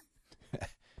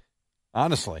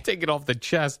 Honestly. Take it off the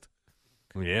chest.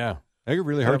 Yeah. It could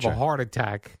really hurt you. Have a heart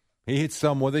attack. He hit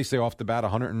what they say off the bat,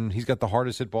 he's got the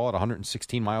hardest hit ball at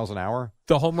 116 miles an hour.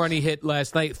 The home run he hit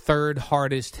last night, third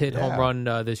hardest hit home run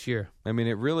this year. I mean,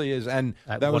 it really is. And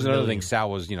that was another thing Sal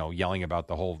was, yelling about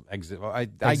the whole exit. I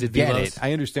get it.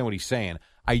 I understand what he's saying.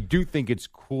 I do think it's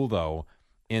cool, though,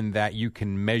 in that you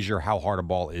can measure how hard a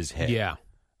ball is hit. Yeah.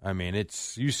 I mean,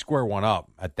 you square one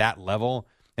up at that level.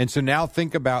 And so now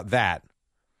think about that.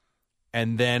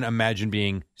 And then imagine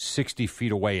being 60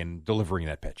 feet away and delivering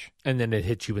that pitch. And then it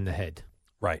hits you in the head.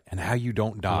 Right. And how you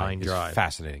don't die Line is drive.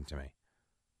 Fascinating to me.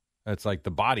 It's like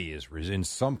the body is, in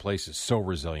some places, so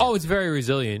resilient. Oh, it's very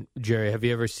resilient, Jerry. Have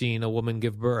you ever seen a woman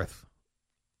give birth?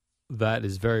 That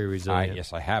is very resilient.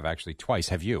 Yes, I have, actually, twice.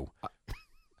 Have you?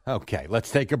 Okay, let's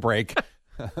take a break.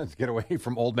 Let's get away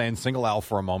from old man Single Al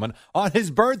for a moment. On his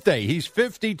birthday, he's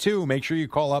 52. Make sure you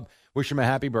call up. Wish him a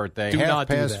happy birthday. Do not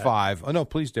do past that. 5. Oh, no,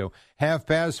 please do.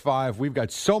 5:30. We've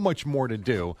got so much more to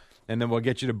do, and then we'll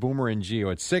get you to Boomer and Gio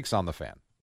at 6 on the Fan.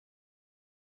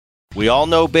 We all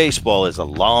know baseball is a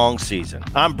long season.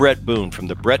 I'm Brett Boone from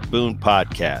the Brett Boone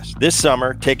Podcast. This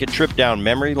summer, take a trip down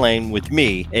memory lane with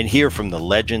me and hear from the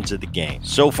legends of the game.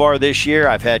 So far this year,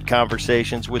 I've had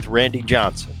conversations with Randy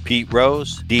Johnson, Pete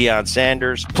Rose, Deion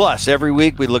Sanders. Plus, every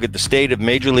week we look at the state of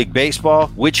Major League Baseball,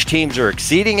 which teams are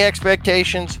exceeding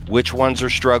expectations, which ones are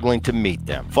struggling to meet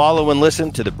them. Follow and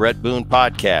listen to the Brett Boone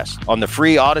Podcast on the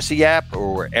free Odyssey app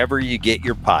or wherever you get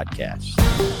your podcasts.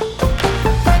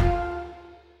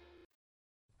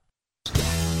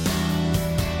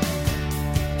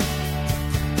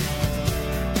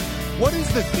 What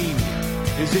is the theme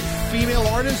here? Is it female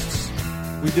artists?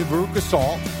 We did Veruca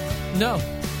Salt. No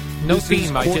This theme.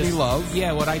 is I Courtney just Love.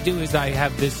 Yeah, what I do is I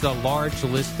have this large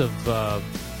list of a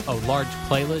large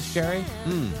playlist, Jerry,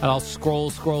 and I'll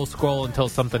scroll until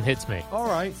something hits me. All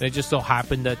right. And it just so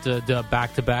happened that the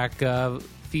back-to-back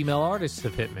female artists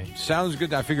have hit me. Sounds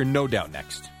good. I figure No Doubt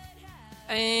next.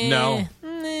 No.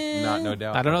 Not No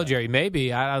Doubt. I don't know, Jerry.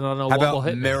 Maybe. I don't know How what about will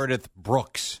hit me. Meredith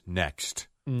Brooks next?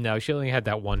 No, she only had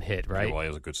that one hit, right? Well, it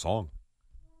was a good song.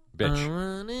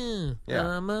 Bitch.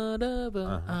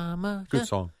 Yeah. Good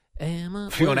song. Fiona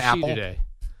Fiona Apple. today?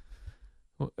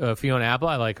 Fiona Apple,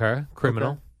 I like her.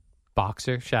 Criminal. Okay.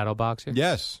 Boxer, shadow boxer.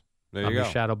 Yes. There I'm you a go.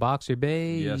 shadow boxer,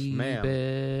 baby. Yes,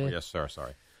 ma'am. Yes, sir.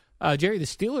 Sorry. Jerry, the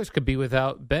Steelers could be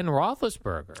without Ben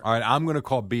Roethlisberger. All right, I'm going to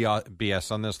call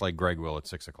BS on this like Greg will at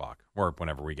 6 o'clock or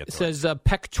whenever we get It to it. says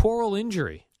pectoral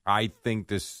injury. I think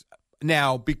this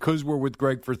now, because we're with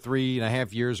Greg for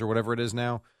 3.5 years or whatever it is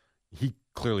now, he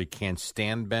clearly can't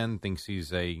stand Ben, thinks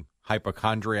he's a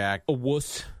hypochondriac. A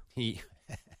wuss.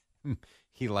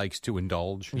 He likes to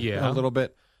indulge Yeah. a little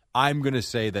bit. I'm going to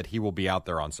say that he will be out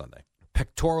there on Sunday.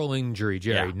 Pectoral injury,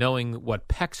 Jerry. Yeah. Knowing what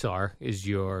pecs are is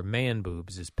your man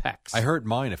boobs is pecs. I hurt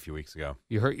mine a few weeks ago.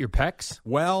 You hurt your pecs?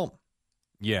 Well,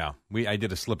 yeah. I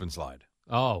did a slip and slide.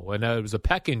 Oh, and it was a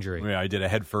pec injury. Yeah, I did a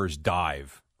head-first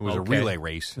dive. It was a Okay. relay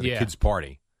race at a Yeah. kid's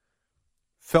party.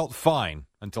 Felt fine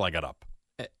until I got up.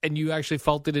 And you actually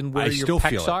felt it in where I your still pecs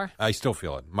feel are? it. I still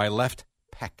feel it. My left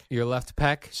pec. Your left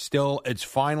pec? Still, it's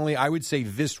finally, I would say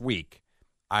this week,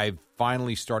 I've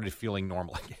finally started feeling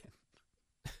normal again.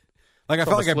 Like I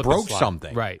From felt a like I slip and broke slide.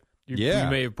 something. Right. You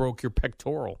may have broke your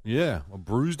pectoral. Yeah. Well,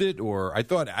 bruised it, or I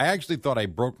actually thought I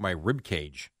broke my rib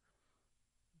cage,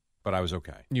 but I was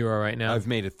okay. You're all right now? I've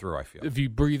made it through, I feel. If you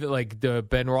breathe it like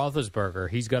Ben Roethlisberger,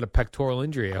 he's got a pectoral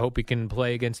injury. I hope he can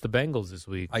play against the Bengals this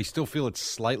week. I still feel it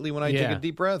slightly when I take Yeah. a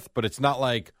deep breath, but it's not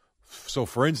like, so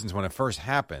for instance, when it first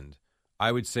happened,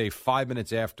 I would say 5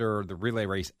 minutes after the relay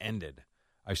race ended,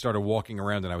 I started walking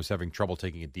around and I was having trouble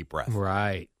taking a deep breath.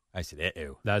 Right. I said,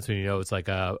 uh-oh. That's when you know it's like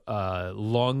a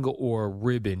lung or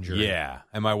rib injury. Yeah.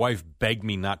 And my wife begged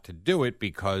me not to do it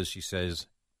because she says,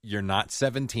 you're not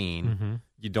 17. Mm-hmm.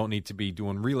 You don't need to be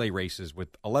doing relay races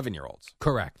with 11-year-olds.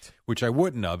 Correct. Which I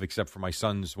wouldn't have, except for my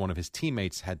son's, one of his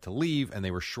teammates had to leave, and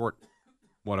they were short.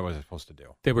 What was I supposed to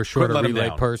do? They were short Couldn't a let 'em relay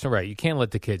down. person. Right. You can't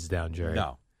let the kids down, Jerry.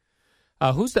 No.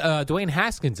 Who's Dwayne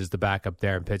Haskins is the backup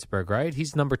there in Pittsburgh, right?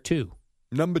 He's number 2.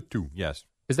 Number 2, yes.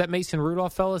 Is that Mason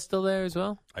Rudolph fella still there as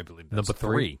well? I believe that's Number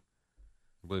 3.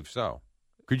 I believe so.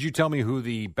 Could you tell me who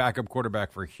the backup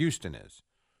quarterback for Houston is?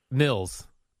 Mills.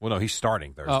 Well, no, he's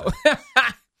starting Thursday. Oh.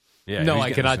 Yeah, no, he's I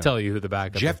getting cannot this tell you who the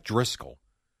backup is. Jeff Driscoll.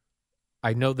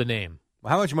 I know the name.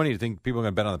 How much money do you think people are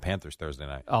going to bet on the Panthers Thursday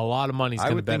night? A lot of money's I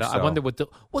going to would bet. think I so. wonder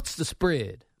what's the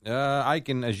spread. I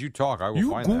can, as you talk, I will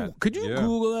find that. Could you Yeah.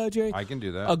 Google that, Jerry? I can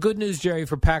do that. Good news, Jerry,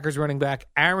 for Packers running back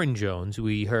Aaron Jones.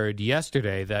 We heard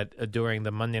yesterday that during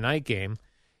the Monday night game,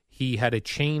 he had a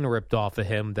chain ripped off of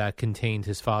him that contained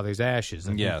his father's ashes.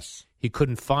 And Yes. He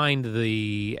couldn't find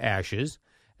the ashes.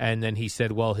 And then he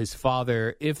said, well, his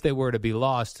father, if they were to be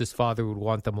lost, his father would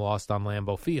want them lost on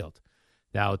Lambeau Field.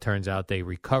 Now it turns out they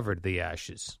recovered the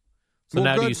ashes. So Well,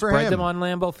 now do good you for spread him. them on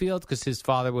Lambeau Field because his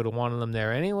father would have wanted them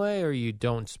there anyway, or you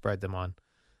don't spread them on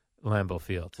Lambeau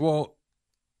Field? Well,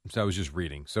 so I was just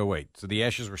reading. So wait, so the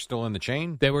ashes were still in the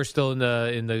chain? They were still in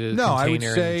the No, I would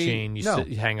container say in the chain. You, no.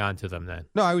 you hang on to them then.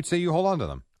 No, I would say you hold on to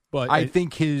them. But I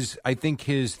think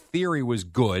his theory was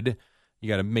good. You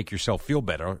got to make yourself feel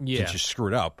better Yeah. since you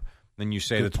screwed up. Then you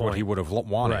say Good that's what point. he would have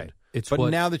wanted. Right. It's but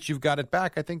what- now that you've got it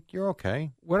back, I think you're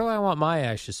okay. Where do I want my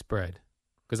ashes spread?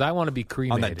 Because I want to be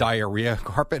cremated. On that diarrhea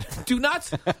carpet? Do not,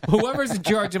 whoever's in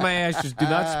charge of my ashes, do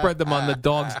not spread them on the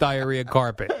dog's diarrhea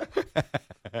carpet.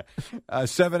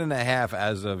 7.5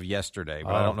 as of yesterday,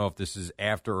 but I Oh. don't know if this is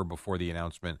after or before the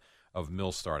announcement of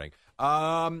Mills starting.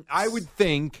 I would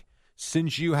think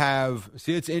since you have,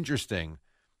 see, it's interesting.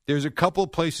 There's a couple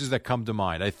of places that come to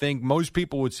mind. I think most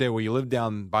people would say, well, you live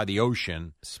down by the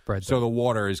ocean, so the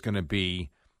water is going to be.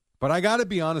 But I got to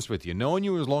be honest with you. Knowing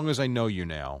you as long as I know you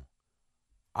now,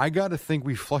 I got to think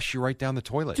we flush you right down the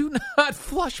toilet. Do not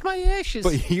flush my ashes.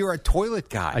 But you're a toilet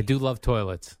guy. I do love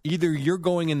toilets. Either you're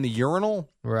going in the urinal,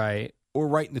 right, or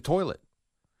right in the toilet.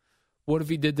 What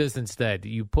if you did this instead?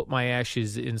 You put my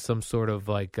ashes in some sort of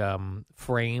like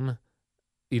frame,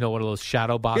 one of those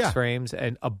shadow box frames,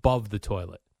 and above the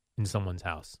toilet in someone's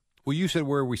house. Well, you said,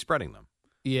 where are we spreading them?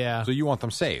 Yeah. So you want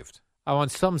them saved? I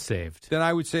want some saved. Then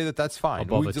I would say that's fine.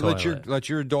 Above the toilet. Let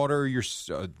your daughter,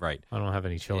 right. I don't have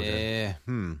any children. Yeah,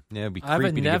 it'd be I have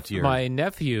creepy to give to your... My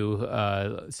nephew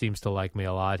seems to like me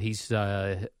a lot.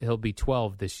 He'll be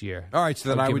 12 this year. All right, so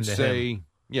then I would say, him.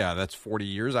 Yeah, that's 40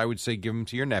 years. I would say give them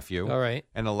to your nephew. All right.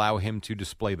 And allow him to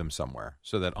display them somewhere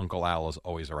so that Uncle Al is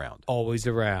always around. Always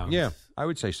around. Yeah, I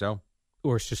would say so.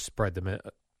 Or just spread them.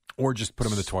 Or just put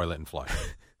them in the toilet and flush.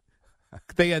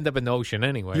 They end up in the ocean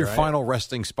anyway. Your right? final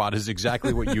resting spot is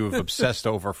exactly what you have obsessed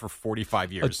over for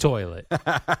 45 years. A toilet.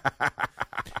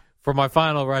 For my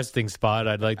final resting spot,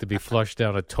 I'd like to be flushed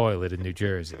down a toilet in New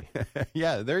Jersey.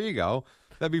 Yeah, there you go.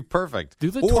 That'd be perfect.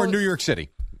 Or New York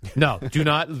City. No, do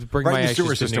not bring right my in the ashes sewer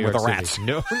to system New with York the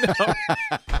City. rats.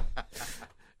 No.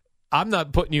 I'm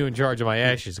not putting you in charge of my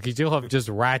ashes because you'll have just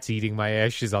rats eating my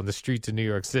ashes on the streets of New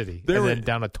York City then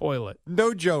down a toilet.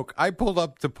 No joke. I pulled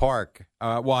up to park.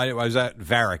 I was at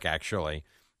Varick, actually,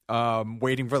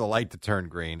 waiting for the light to turn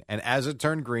green. And as it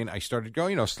turned green, I started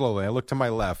going, slowly. I looked to my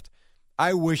left.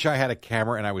 I wish I had a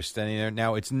camera and I was standing there.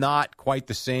 Now, it's not quite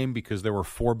the same because there were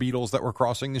 4 beetles that were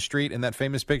crossing the street in that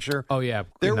famous picture. Oh, yeah.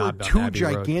 There were 2 Abbey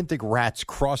gigantic rats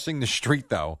crossing the street,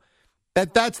 though.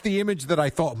 That's the image that I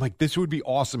thought, I'm like, this would be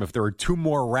awesome if there were 2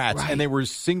 more rats and they were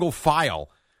single file.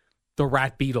 The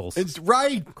rat beetles. It's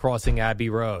right. Crossing Abbey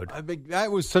Road. I mean,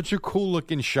 that was such a cool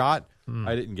looking shot.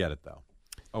 I didn't get it, though.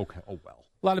 Okay. Oh, well.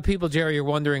 A lot of people, Jerry, are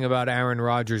wondering about Aaron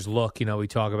Rodgers' look. We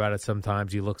talk about it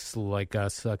sometimes. He looks like a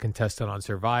contestant on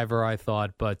Survivor, I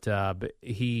thought. But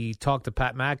he talked to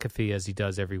Pat McAfee, as he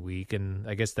does every week, and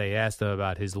I guess they asked him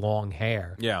about his long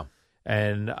hair. Yeah.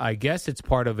 And I guess it's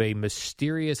part of a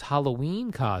mysterious Halloween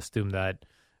costume that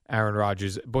Aaron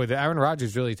Rodgers... Aaron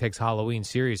Rodgers really takes Halloween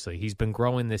seriously. He's been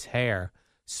growing this hair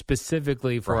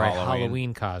specifically for a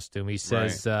Halloween costume. He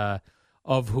says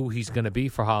of who he's going to be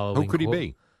for Halloween. Who could he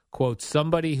be? Quote,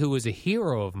 somebody who is a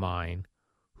hero of mine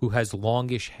who has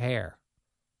longish hair.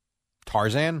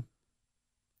 Tarzan?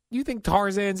 You think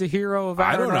Tarzan's a hero of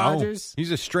Aaron Rodgers?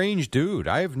 He's a strange dude.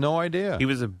 I have no idea. He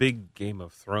was a big Game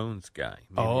of Thrones guy.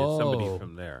 Maybe it's somebody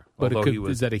from there. But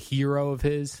is that a hero of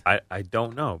his? I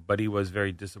don't know, but he was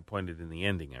very disappointed in the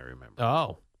ending, I remember.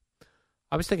 Oh.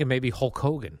 I was thinking maybe Hulk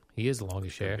Hogan. He is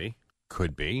longish hair.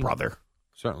 Could be. Brother.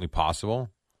 Certainly possible.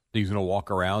 He's going to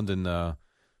walk around in the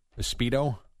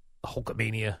Speedo.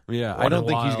 Hulkamania. Yeah, I don't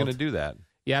think he's going to do that.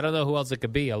 Yeah, I don't know who else it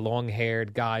could be. A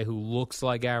long-haired guy who looks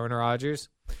like Aaron Rodgers.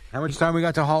 How much time we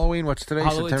got to Halloween? What's today?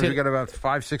 September. We got about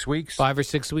 5-6 weeks. 5 or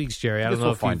 6 weeks, Jerry. I don't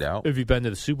know if you've been to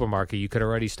the supermarket. You could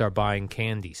already start buying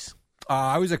candies.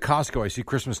 I was at Costco. I see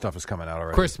Christmas stuff is coming out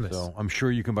already. Christmas. So I'm sure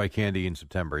you can buy candy in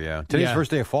September, yeah. Today's the first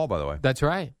day of fall, by the way. That's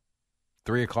right.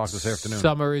 3 o'clock this afternoon.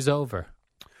 Summer is over.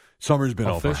 Summer's been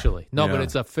officially. over. No, but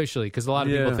it's officially because a lot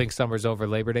of people think summer's over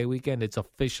Labor Day weekend. It's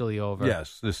officially over.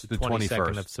 Yes, this is the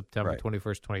 22nd of September,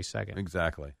 21st, 22nd.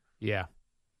 Exactly. Yeah.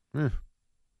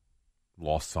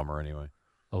 Lost summer anyway.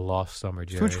 A lost summer,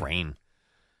 Jerry. Too much rain.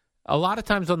 A lot of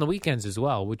times on the weekends as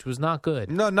well, which was not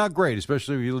good. No, not great,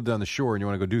 especially if you live down the shore and you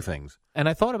want to go do things. And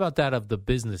I thought about that of the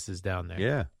businesses down there.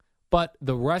 Yeah. But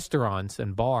the restaurants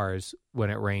and bars,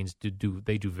 when it rains, they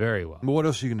do very well. But what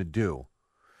else are you going to do?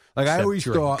 Like I always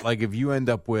thought, like if you end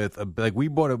up with we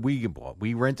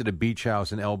rented a beach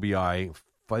house in LBI,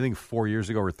 I think 4 years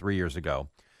ago or 3 years ago,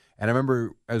 and I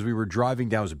remember as we were driving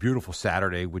down, it was a beautiful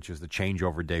Saturday, which is the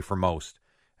changeover day for most.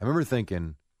 I remember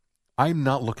thinking, I'm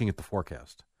not looking at the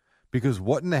forecast because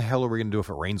what in the hell are we going to do if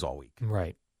it rains all week?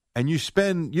 Right. And you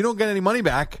don't get any money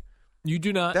back. You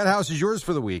do not. That house is yours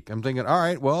for the week. I'm thinking, all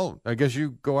right, well, I guess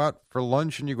you go out for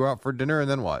lunch and you go out for dinner, and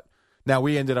then what? Now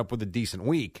we ended up with a decent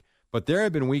week. But there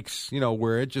have been weeks,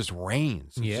 where it just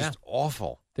rains. It's just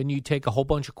awful. Then you take a whole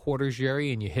bunch of quarters,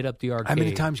 Jerry, and you hit up the arcade. How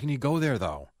many times can you go there,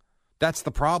 though? That's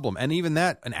the problem. And even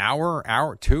that, an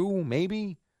hour, 2,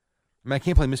 maybe? I mean, I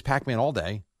can't play Miss Pac-Man all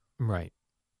day. Right.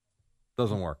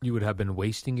 Doesn't work. You would have been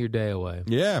wasting your day away.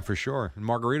 Yeah, for sure. In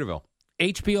Margaritaville.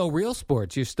 HBO Real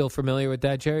Sports. You're still familiar with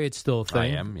that, Jerry? It's still a thing. I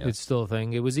am, yes. It's still a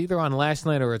thing. It was either on last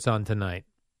night or it's on tonight.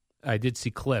 I did see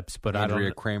clips, but I don't...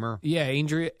 Andrea Kramer? Yeah,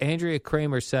 Andrea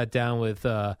Kramer sat down with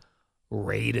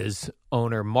Raiders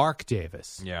owner Mark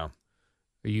Davis. Yeah.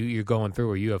 You're going through,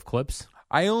 or you have clips?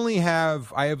 I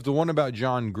have the one about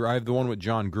I have the one with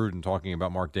John Gruden talking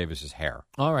about Mark Davis's hair.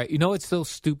 All right. You know what's so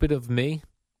stupid of me?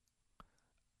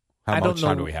 How much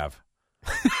time do we have?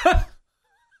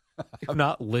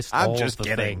 Not list I'm all just the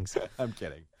kidding. things. I'm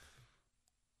kidding.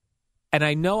 And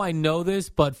I know this,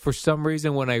 but for some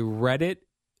reason when I read it,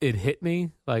 it hit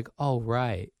me like, oh,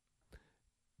 right.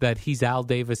 That he's Al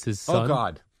Davis's son. Oh,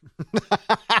 God.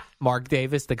 Mark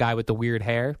Davis, the guy with the weird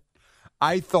hair.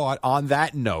 I thought on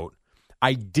that note,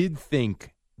 I did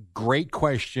think, great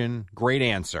question, great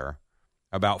answer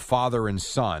about father and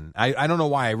son. I don't know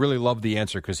why. I really love the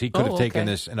answer because he could have taken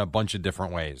this in a bunch of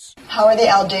different ways. How are the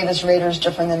Al Davis Raiders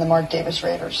different than the Mark Davis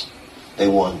Raiders? They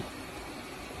won.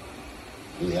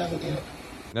 We haven't yet.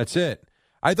 That's it.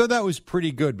 I thought that was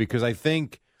pretty good because I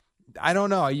don't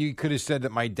know. You could have said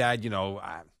that my dad,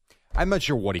 I'm not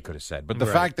sure what he could have said. But the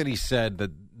fact that he said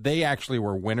that they actually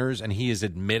were winners and he is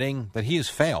admitting that he has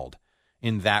failed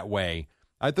in that way,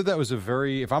 I thought that was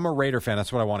if I'm a Raider fan,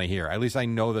 that's what I want to hear. At least I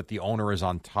know that the owner is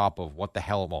on top of what the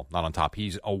hell, well, not on top.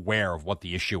 He's aware of what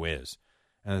the issue is.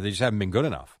 And they just haven't been good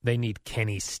enough. They need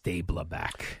Kenny Stabler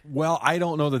back. Well, I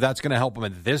don't know that that's going to help them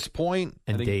at this point.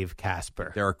 And Dave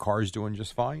Casper. Derek Carr's doing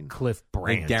just fine. Cliff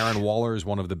Branch. I think Darren Waller is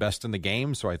one of the best in the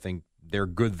game, so I think they're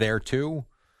good there too.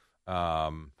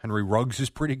 Henry Ruggs is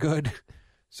pretty good.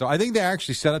 So I think they're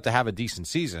actually set up to have a decent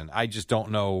season. I just don't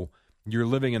know. You're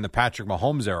living in the Patrick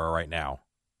Mahomes era right now.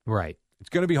 Right. It's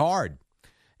going to be hard.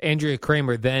 Andrea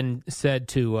Kramer then said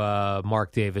to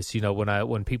Mark Davis,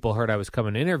 when people heard I was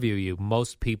coming to interview you,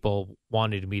 most people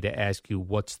wanted me to ask you,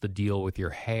 what's the deal with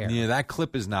your hair? Yeah, that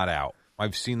clip is not out.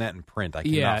 I've seen that in print. I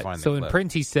cannot find that so clip. in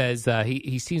print he says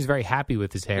he seems very happy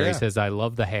with his hair. Yeah. He says, I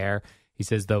love the hair. He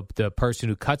says, the person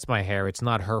who cuts my hair, it's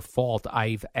not her fault.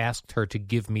 I've asked her to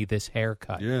give me this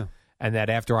haircut. Yeah. And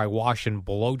that after I wash and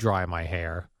blow dry my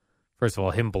hair, first of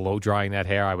all, him blow drying that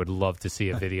hair, I would love to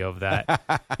see a video of that.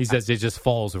 He says it just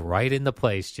falls right into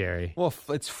place, Jerry. Well,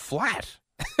 it's flat.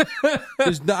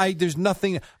 There's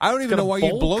nothing. I don't even know why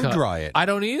you blow dry it. I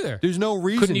don't either. There's no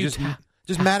reason. Couldn't you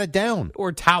just mat it down.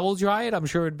 Or towel dry it? I'm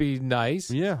sure it'd be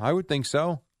nice. Yeah, I would think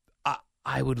so.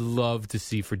 I would love to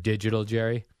see for digital,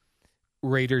 Jerry,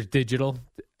 Raiders digital,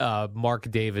 Mark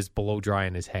Davis blow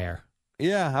drying his hair.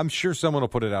 Yeah, I'm sure someone will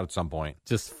put it out at some point.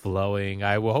 Just flowing.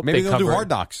 I will hope maybe they'll do cover Hard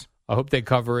Knocks. I hope they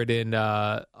cover it in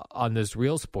on this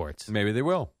Real Sports. Maybe they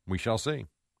will. We shall see.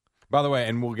 By the way,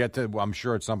 and we'll get to, I'm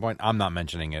sure at some point, I'm not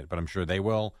mentioning it, but I'm sure they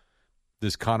will.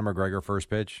 This Conor McGregor first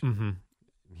pitch,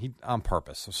 he on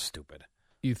purpose. So stupid.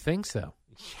 You think so?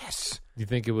 Yes. You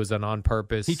think it was on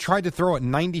purpose? He tried to throw it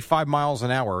 95 miles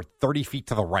an hour, 30 feet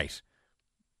to the right.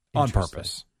 On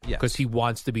purpose. Yes. Because he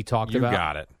wants to be talked you about? You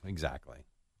got it. Exactly.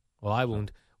 Well, I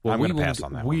won't. Well, I'm going to pass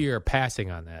on that. We are passing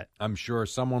on that. I'm sure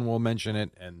someone will mention it,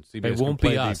 and CBS it won't can play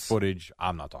be the us. footage.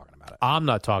 I'm not talking about it. I'm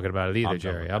not talking about it either,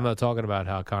 Jerry. I'm not talking about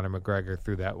how Conor McGregor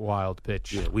threw that wild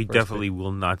pitch. Yeah, we definitely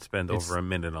will not spend over a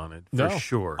minute on it, for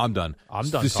sure. I'm done. I'm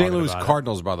done. The St. Louis about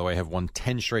Cardinals, by the way, have won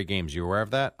 10 straight games. You aware of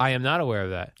that? I am not aware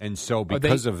of that. And so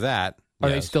because of that... Are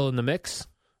they still in the mix?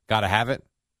 Got to have it.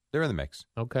 They're in the mix.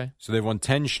 Okay. So they've won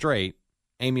 10 straight.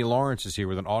 Amy Lawrence is here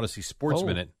with an Odyssey Sports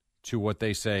Minute to what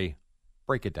they say...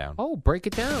 Break it down. Oh, break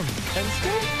it down. 10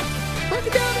 straight. Break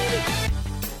it down, Andy.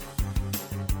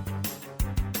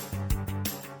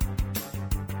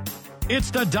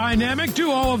 It's the dynamic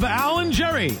duo of Al and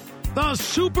Jerry, the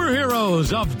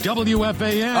superheroes of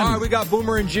WFAN. All right, we got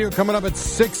Boomer and Gio coming up at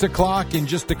 6 o'clock in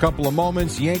just a couple of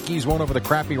moments. Yankees won over the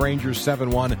crappy Rangers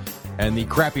 7-1, and the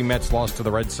crappy Mets lost to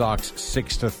the Red Sox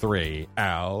 6-3.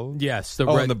 Al? Yes.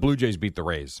 And the Blue Jays beat the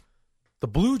Rays. The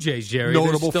Blue Jays, Jerry.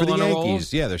 Notable for the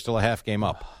Yankees. Yeah, they're still a half game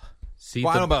up. See,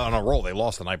 I don't know about on a roll. They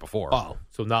lost the night before. Oh,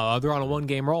 so now they're on a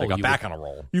one-game roll. They got back on a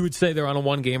roll. You would say they're on a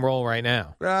one-game roll right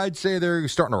now. I'd say they're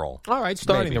starting to roll. All right,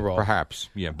 starting to roll. Perhaps.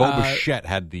 Yeah, Bo Bichette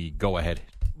had the go-ahead.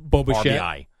 Bo Bichette.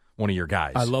 RBI, one of your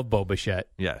guys. I love Bo Bichette.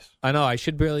 Yes. I know. I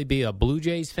should really be a Blue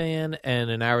Jays fan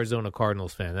and an Arizona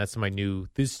Cardinals fan. That's my new...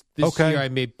 This year I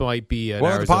might be an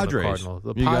Arizona the Padres. Cardinal.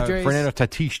 The you Padres. Got Fernando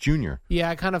Tatis Jr. Yeah,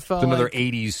 I kind of felt it's another like...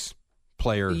 80s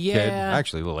player kid.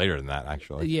 Actually, a little later than that,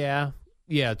 actually. Yeah,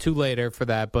 too later for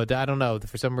that. But I don't know.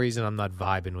 For some reason, I'm not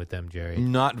vibing with them, Jerry.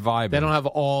 Not vibing. They don't have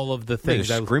all of the things.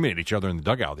 They were screaming at each other in the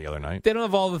dugout the other night. They don't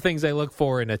have all the things I look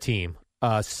for in a team.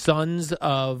 Sons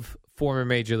of former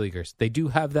major leaguers. They do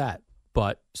have that,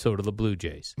 but so do the Blue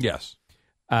Jays. Yes.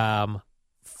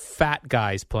 Fat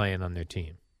guys playing on their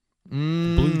team.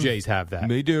 Blue Jays have that.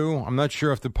 They do. I'm not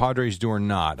sure if the Padres do or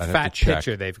not. I'd Fat have to check.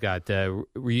 pitcher, they've got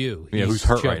Ryu. Yeah, who's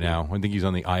hurt right now. I think he's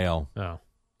on the IL. Oh.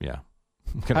 Yeah.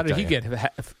 How did he get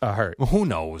hurt? Well, who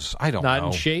knows? I don't know. Not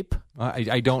in shape?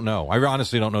 I don't know. I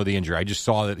honestly don't know the injury. I just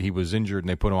saw that he was injured and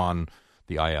they put him on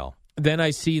the IL. Then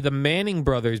I see the Manning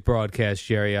brothers broadcast,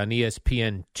 Jerry, on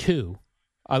ESPN2.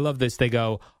 I love this. They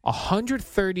go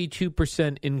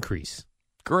 132% increase.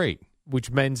 Great.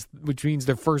 Which means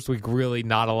their first week really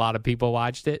not a lot of people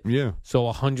watched it. Yeah. So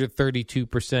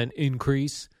 132%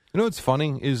 increase. You know what's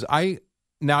funny is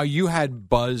now you had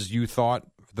buzz, you thought,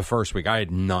 the first week. I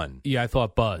had none. Yeah, I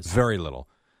thought buzz. Very little.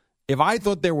 If I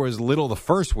thought there was little the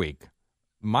first week,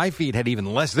 my feed had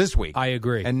even less this week. I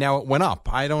agree. And now it went up.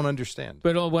 I don't understand.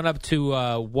 But it went up to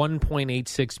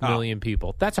 1.86 million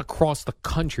people. That's across the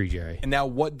country, Jerry. And now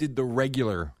what did the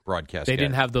regular broadcast They get?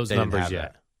 didn't have those numbers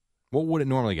yet. That. What would it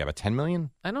normally get? About 10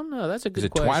 million? I don't know. That's a good Is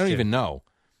it question. I don't even know.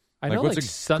 I know what's like a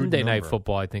Sunday good Night number?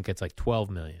 Football, I think it's like 12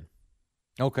 million.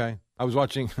 Okay. I was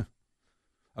watching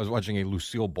a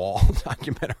Lucille Ball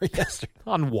documentary yesterday.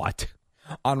 On what?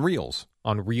 On Reels.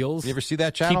 On Reels? You ever see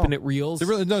that channel? Keeping It Reels?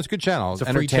 No, it's a good channel. It's a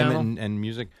free Entertainment channel? and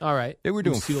music. All right. They were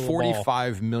doing Lucille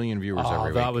 45 million viewers every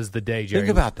week. That was the day, Jerry.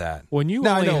 Think about that. When you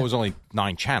now, I only know had- it was only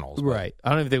 9 channels. but Right. I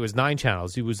don't know if there was 9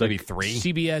 channels. It was Maybe like 3.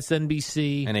 CBS,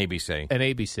 NBC, And ABC. and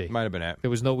ABC. Might have been it. There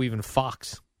was no even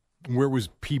Fox. Where was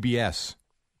PBS?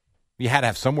 You had to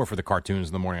have somewhere for the cartoons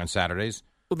in the morning on Saturdays.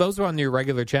 Well, those were on your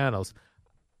regular channels.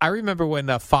 I remember when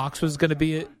Fox was going to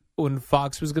be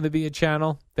a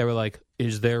channel, they were like,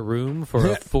 "Is there room for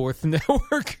a fourth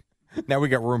network?" Now we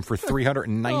got room for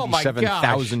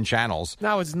 397,000 channels.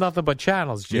 Now it's nothing but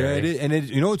channels, Jerry. Yeah, it is. And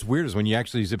you know what's weird is when you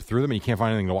actually zip through them and you can't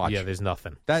find anything to watch. Yeah, there's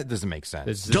nothing. That doesn't make sense.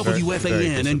 This is very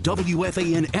WFAN and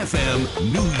WFAN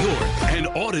FM, New York, and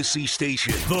Odyssey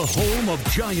Station. The home of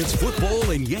Giants football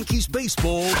and Yankees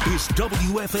baseball is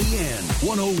WFAN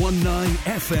 101.9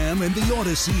 FM and the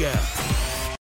Odyssey app.